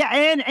 Yeah,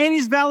 and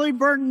he's Valerie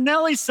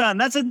Bertinelli's son.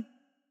 That's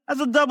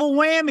a double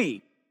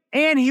whammy.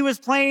 And he was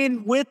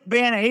playing with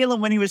Van Halen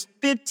when he was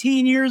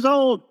 15 years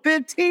old.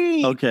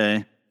 15.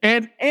 Okay.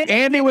 And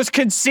he was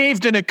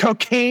conceived in a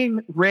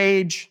cocaine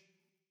rage.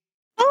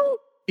 Oh,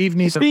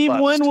 Evenings of Steve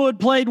lust. Winwood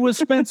played with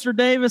Spencer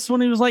Davis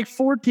when he was like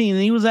 14,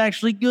 and he was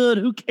actually good.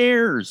 Who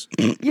cares?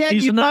 yeah,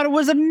 He's you not- thought it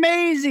was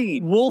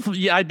amazing.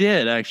 Yeah, I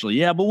did actually.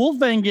 Yeah, but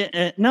Wolfgang,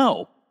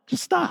 no,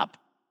 just stop.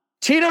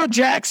 Tito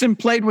Jackson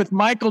played with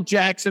Michael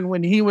Jackson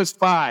when he was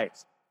 5.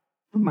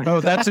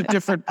 Oh, that's a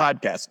different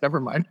podcast.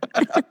 Never mind.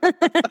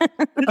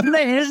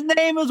 His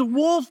name is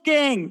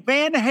Wolfgang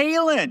Van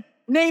Halen.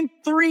 Name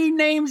 3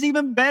 names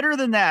even better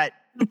than that.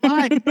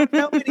 5. You don't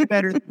know any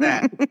better than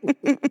that.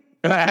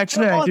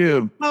 Actually, I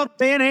do. About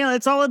Van Halen,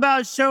 it's all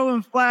about show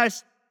and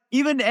flash.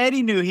 Even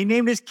Eddie knew. He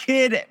named his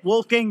kid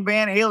Wolfgang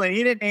Van Halen.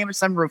 He didn't name it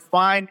some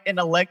refined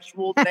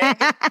intellectual name.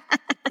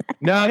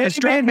 No, the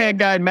strongman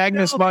guy,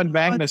 Magnus von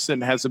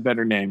Magnuson, has a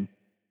better name.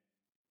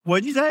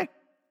 What'd you say?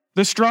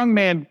 The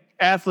strongman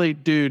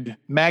athlete dude,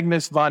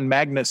 Magnus von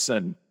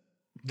Magnuson,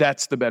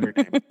 that's the better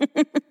name.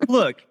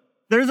 Look,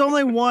 there's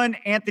only one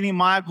Anthony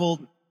Michael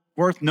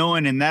worth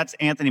knowing, and that's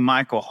Anthony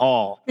Michael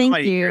Hall. Thank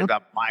Nobody you. cares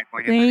about Michael.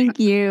 Thank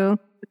you.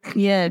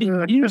 Yes.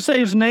 You say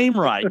his name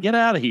right. Get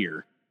out of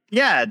here.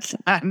 Yeah,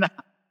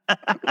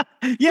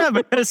 yeah,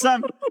 because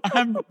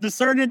I'm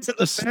discerning to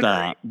the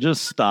Stop.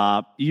 Just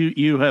stop.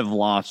 You have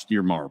lost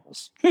your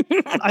marbles.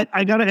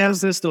 I gotta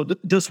ask this though: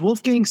 does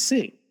Wolfgang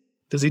sing?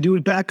 Does he do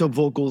backup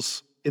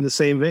vocals in the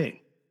same vein?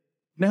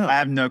 No. I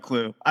have no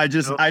clue. I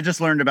just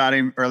learned about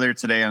him earlier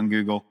today on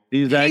Google.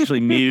 He's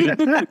actually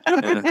mute.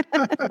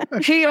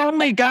 He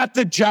only got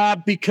the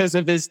job because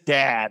of his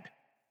dad.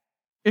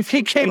 If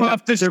he came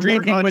off the There street,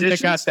 weren't he wouldn't have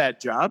auditions? got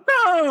that job.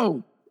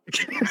 No.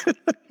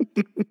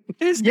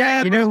 His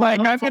dad, I'm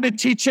going to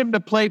teach him to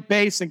play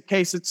bass in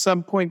case at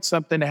some point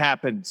something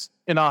happens,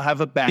 and I'll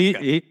have a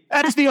backup.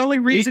 That's the only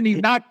reason he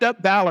knocked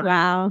up Ballard.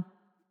 Wow.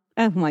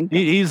 Oh my God.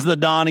 He's the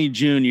Donnie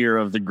Jr.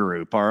 of the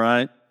group, all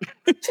right?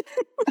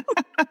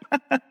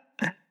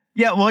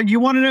 Yeah, well, you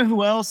want to know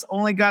who else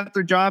only got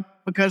their job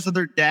because of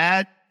their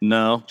dad?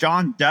 No.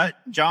 John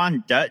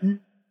Dutton.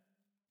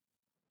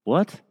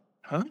 What?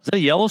 Huh? Is that a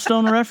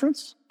Yellowstone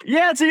reference?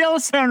 Yeah, it's a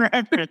Yellowstone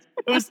reference.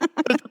 It was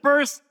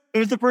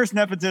the first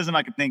nepotism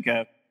I could think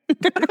of.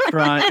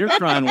 You're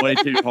trying way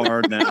too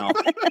hard now.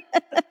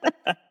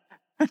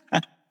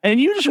 And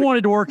you just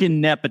wanted to work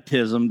in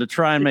nepotism to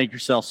try and make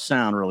yourself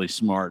sound really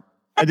smart.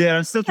 I did.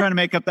 I'm still trying to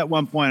make up that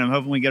 1 point. I'm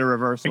hoping we get a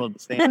reversal of the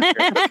standard.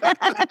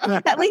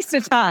 At least a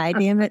tie,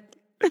 damn it.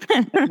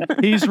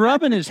 He's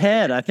rubbing his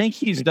head. I think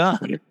he's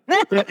done.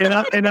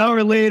 An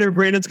hour later,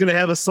 Brandon's gonna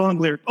have a song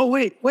lyric. Oh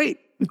wait. Hey,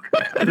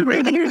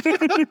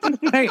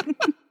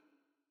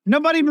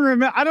 nobody even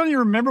remember. I don't even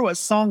remember what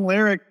song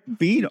lyric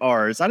beat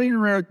ours. I don't even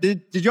remember.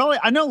 Did y'all?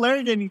 I know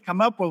Larry didn't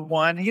come up with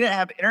one. He didn't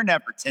have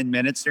internet for 10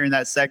 minutes during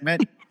that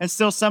segment, and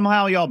still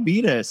somehow y'all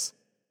beat us.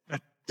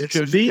 It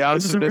shows the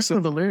awesomeness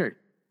of the lyric.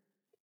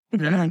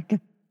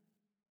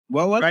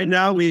 What? Right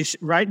now, we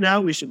should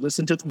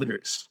listen to the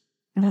lyrics.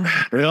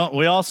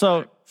 We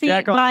also See,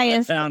 Jack on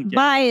bias. sound-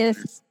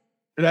 Bias.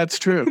 That's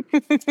true.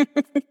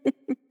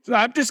 So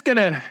I'm just going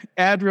to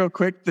add real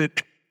quick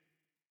that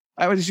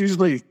I was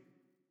usually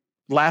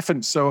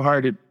laughing so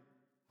hard at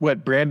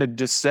what Brandon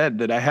just said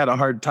that I had a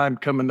hard time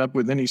coming up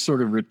with any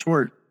sort of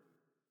retort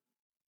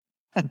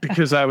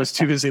because I was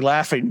too busy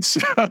laughing. So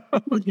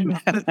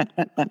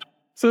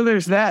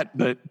there's that.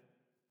 But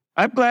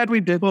I'm glad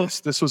we did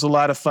this. This was a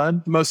lot of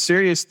fun. The most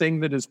serious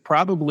thing that has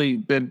probably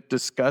been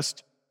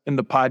discussed in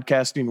the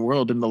podcasting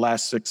world in the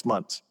last 6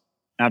 months.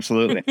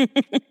 Absolutely.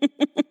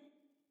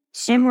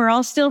 And we're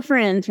all still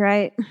friends,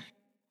 right?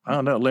 I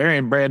don't know. Larry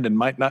and Brandon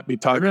might not be We're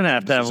talking. gonna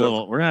have to have a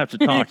little. We're gonna have to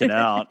talk it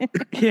out.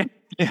 Yeah.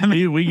 I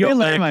mean, We go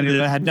Larry back to that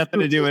the had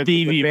nothing to do with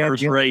Stevie Van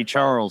versus Halen. Ray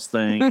Charles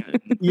thing.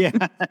 Yeah.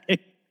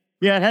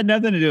 Yeah, it had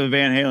nothing to do with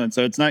Van Halen,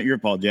 so it's not your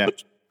fault, Jack.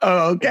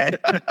 Oh, okay.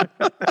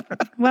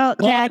 Well,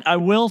 Jack, But I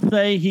will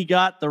say he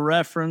got the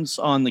reference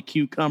on the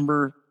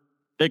cucumber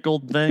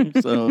pickled thing.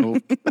 So,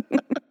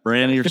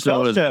 Brandon, you're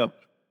still with me. So,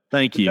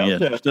 Thank you. Felt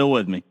Yeah, so. still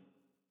with me.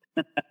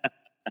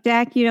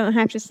 Jack, you don't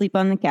have to sleep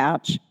on the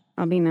couch.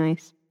 I'll be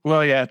nice.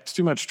 Well, yeah, it's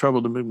too much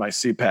trouble to move my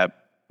CPAP.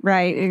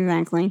 Right,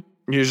 exactly.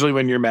 Usually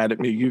when you're mad at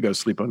me, you go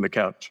sleep on the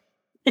couch.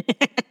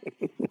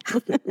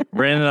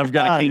 Brandon, I've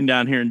got a king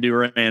down here in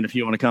Durand if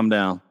you want to come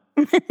down.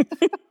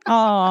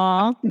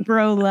 Aw,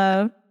 bro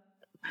love.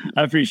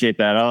 I appreciate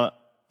that. Hold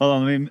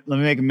on, let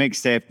me make a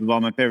mixtape of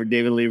all my favorite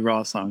David Lee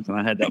Roth songs, and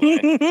I had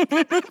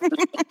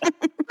that.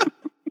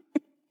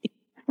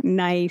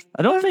 Nice.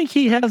 I don't think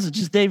he has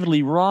just David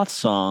Lee Roth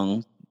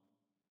songs.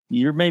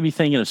 You're maybe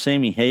thinking of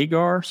Sammy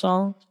Hagar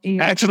songs?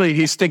 Actually,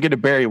 he's thinking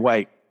of Barry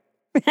White.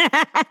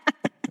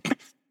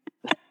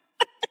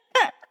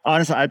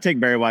 Honestly, I'd take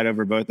Barry White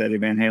over both Eddie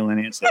Van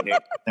Halen and Sammy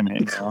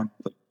Hagar.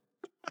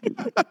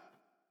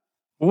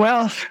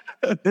 Well,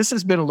 this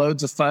has been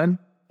loads of fun.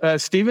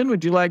 Steven,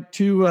 would you like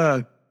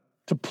to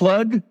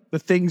plug the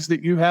things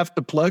that you have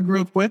to plug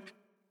real quick?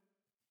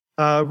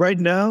 Right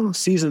now,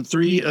 season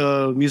 2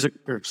 of Music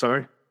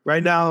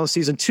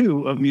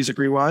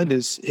Rewind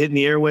is hitting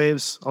the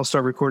airwaves. I'll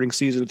start recording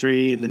season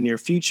 3 in the near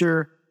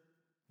future.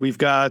 We've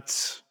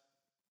got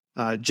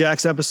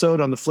Jack's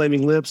episode on the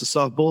Flaming Lips. The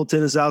Soft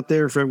Bulletin is out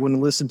there for everyone to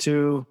listen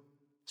to.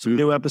 Some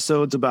new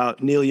episodes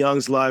about Neil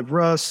Young's Live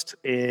Rust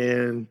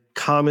and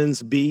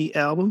Common's B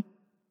album.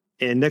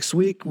 And next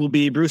week will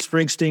be Bruce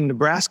Springsteen,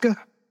 Nebraska.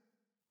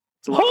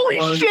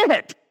 Holy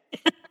shit!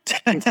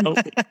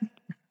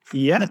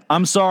 Yeah.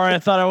 I'm sorry. I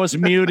thought I was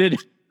muted.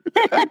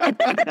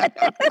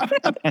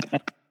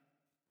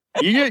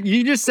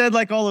 You just said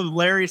like all of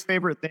Larry's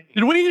favorite things.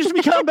 Did we just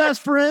become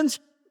best friends?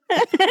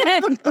 I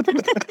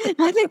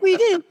think we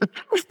did.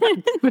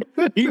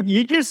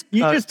 You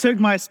just took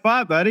my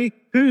spot, buddy.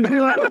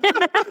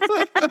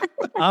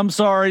 I'm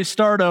sorry.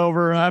 Start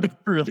over. I'm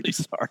really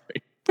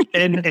sorry.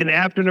 And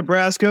after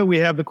Nebraska, we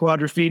have the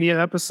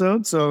Quadrophenia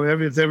episode. So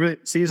every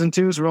season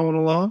 2 is rolling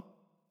along.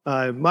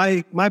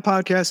 My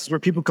podcast is where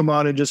people come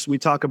on and we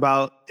talk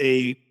about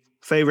a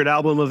favorite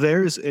album of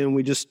theirs, and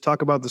we just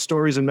talk about the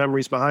stories and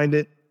memories behind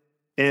it.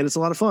 And it's a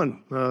lot of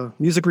fun.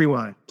 Music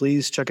Rewind.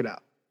 Please check it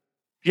out.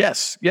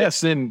 Yes.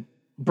 And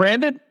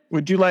Brandon,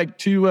 would you like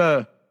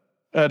to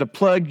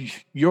plug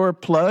your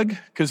plug?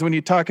 Because when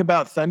you talk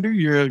about Thunder,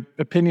 your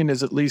opinion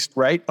is at least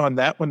right on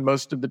that one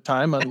most of the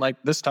time, unlike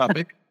this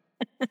topic.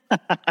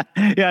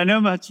 Yeah, I know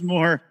much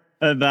more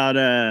about.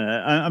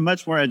 I'm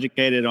much more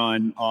educated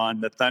on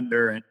the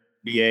Thunder and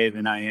BA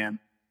than I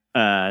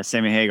am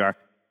Sammy Hagar.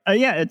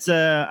 It's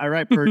I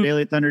write for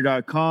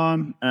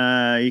dailythunder.com.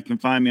 You can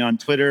find me on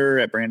Twitter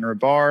at Brandon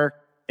Rabar.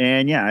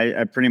 And yeah,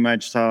 I pretty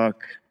much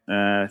talk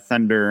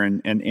Thunder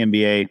and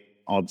NBA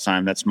all the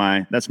time. That's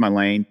my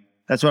lane.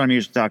 That's what I'm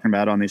usually talking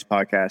about on these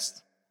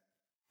podcasts.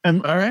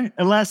 And all right,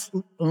 unless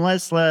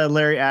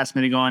Larry asked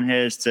me to go on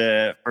his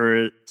to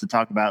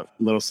talk about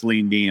little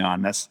Celine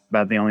Dion. That's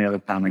about the only other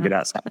time I get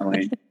outside my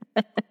lane.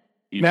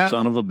 You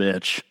son of a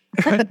bitch.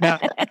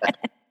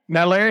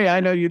 Now, Larry,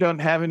 I know you don't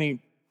have any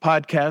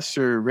podcasts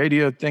or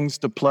radio things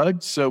to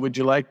plug. So would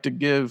you like to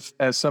give,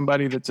 as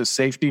somebody that's a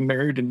safety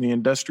nerd in the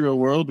industrial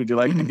world, would you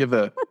like to give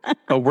a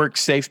work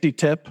safety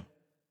tip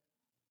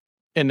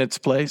in its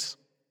place?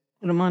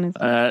 Put him on his.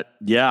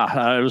 Yeah,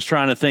 I was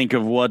trying to think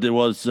of what it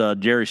was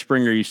Jerry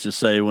Springer used to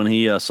say when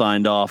he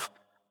signed off.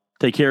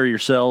 Take care of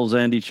yourselves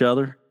and each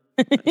other.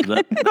 Is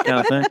that kind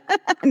of thing?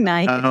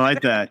 Nice. I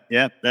like that.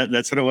 Yeah,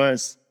 that's what it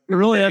was.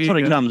 Really, that's what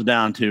it comes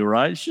down to,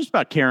 right? It's just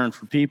about caring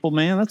for people,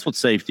 man. That's what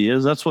safety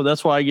is. That's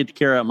why I get to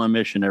carry out my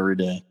mission every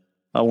day.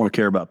 I want to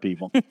care about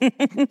people.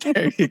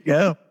 There you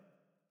go.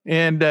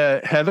 And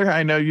Heather,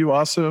 I know you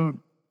also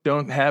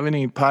don't have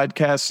any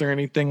podcasts or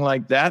anything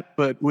like that,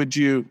 but would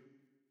you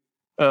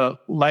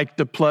like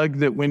to plug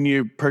that when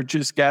you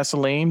purchase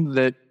gasoline,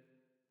 that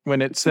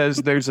when it says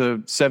there's a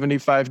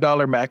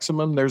 $75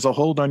 maximum, there's a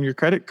hold on your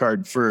credit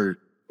card for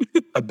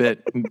a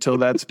bit until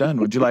that's done?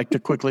 Would you like to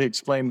quickly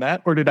explain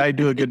that, or did I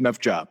do a good enough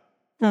job?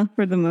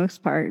 For the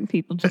most part,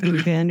 people just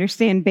need to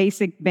understand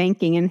basic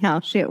banking and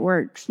how shit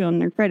works on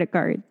their credit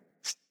card.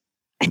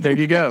 There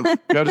you go.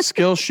 Go to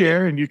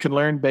Skillshare and you can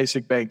learn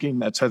basic banking.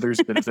 That's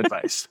Heather's bit of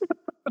advice.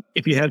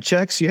 If you have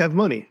checks, you have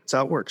money. That's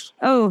how it works.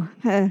 Oh,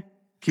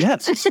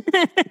 Yes.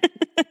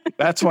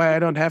 That's why I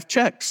don't have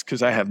checks,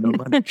 because I have no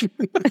money.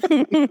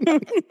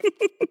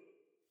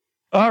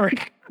 All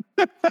right.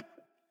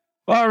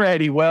 All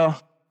righty. Well,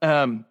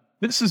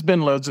 this has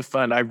been loads of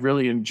fun. I've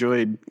really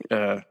enjoyed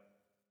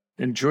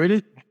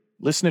it.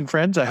 Listening,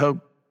 friends, I hope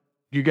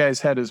you guys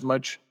had as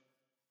much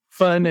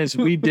fun as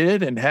we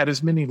did and had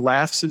as many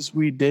laughs as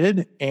we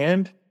did.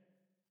 And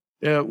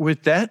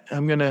with that,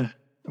 I'm gonna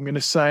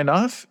sign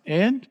off,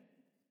 and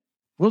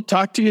we'll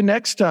talk to you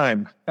next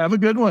time. Have a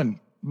good one.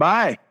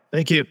 Bye.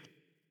 Thank you.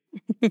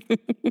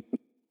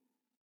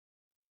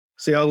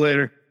 See y'all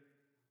later.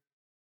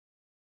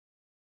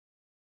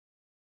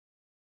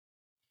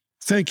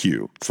 Thank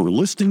you for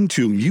listening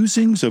to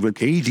Musings of an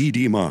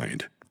ADD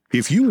Mind.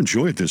 If you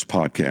enjoyed this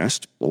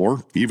podcast,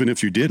 or even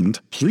if you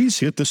didn't, please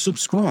hit the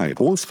subscribe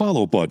or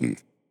follow button.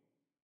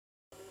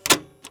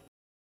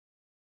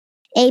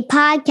 A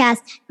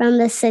podcast from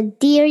the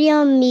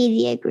Sidereal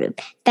Media Group.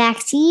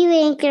 Back to you,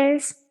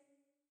 anchors.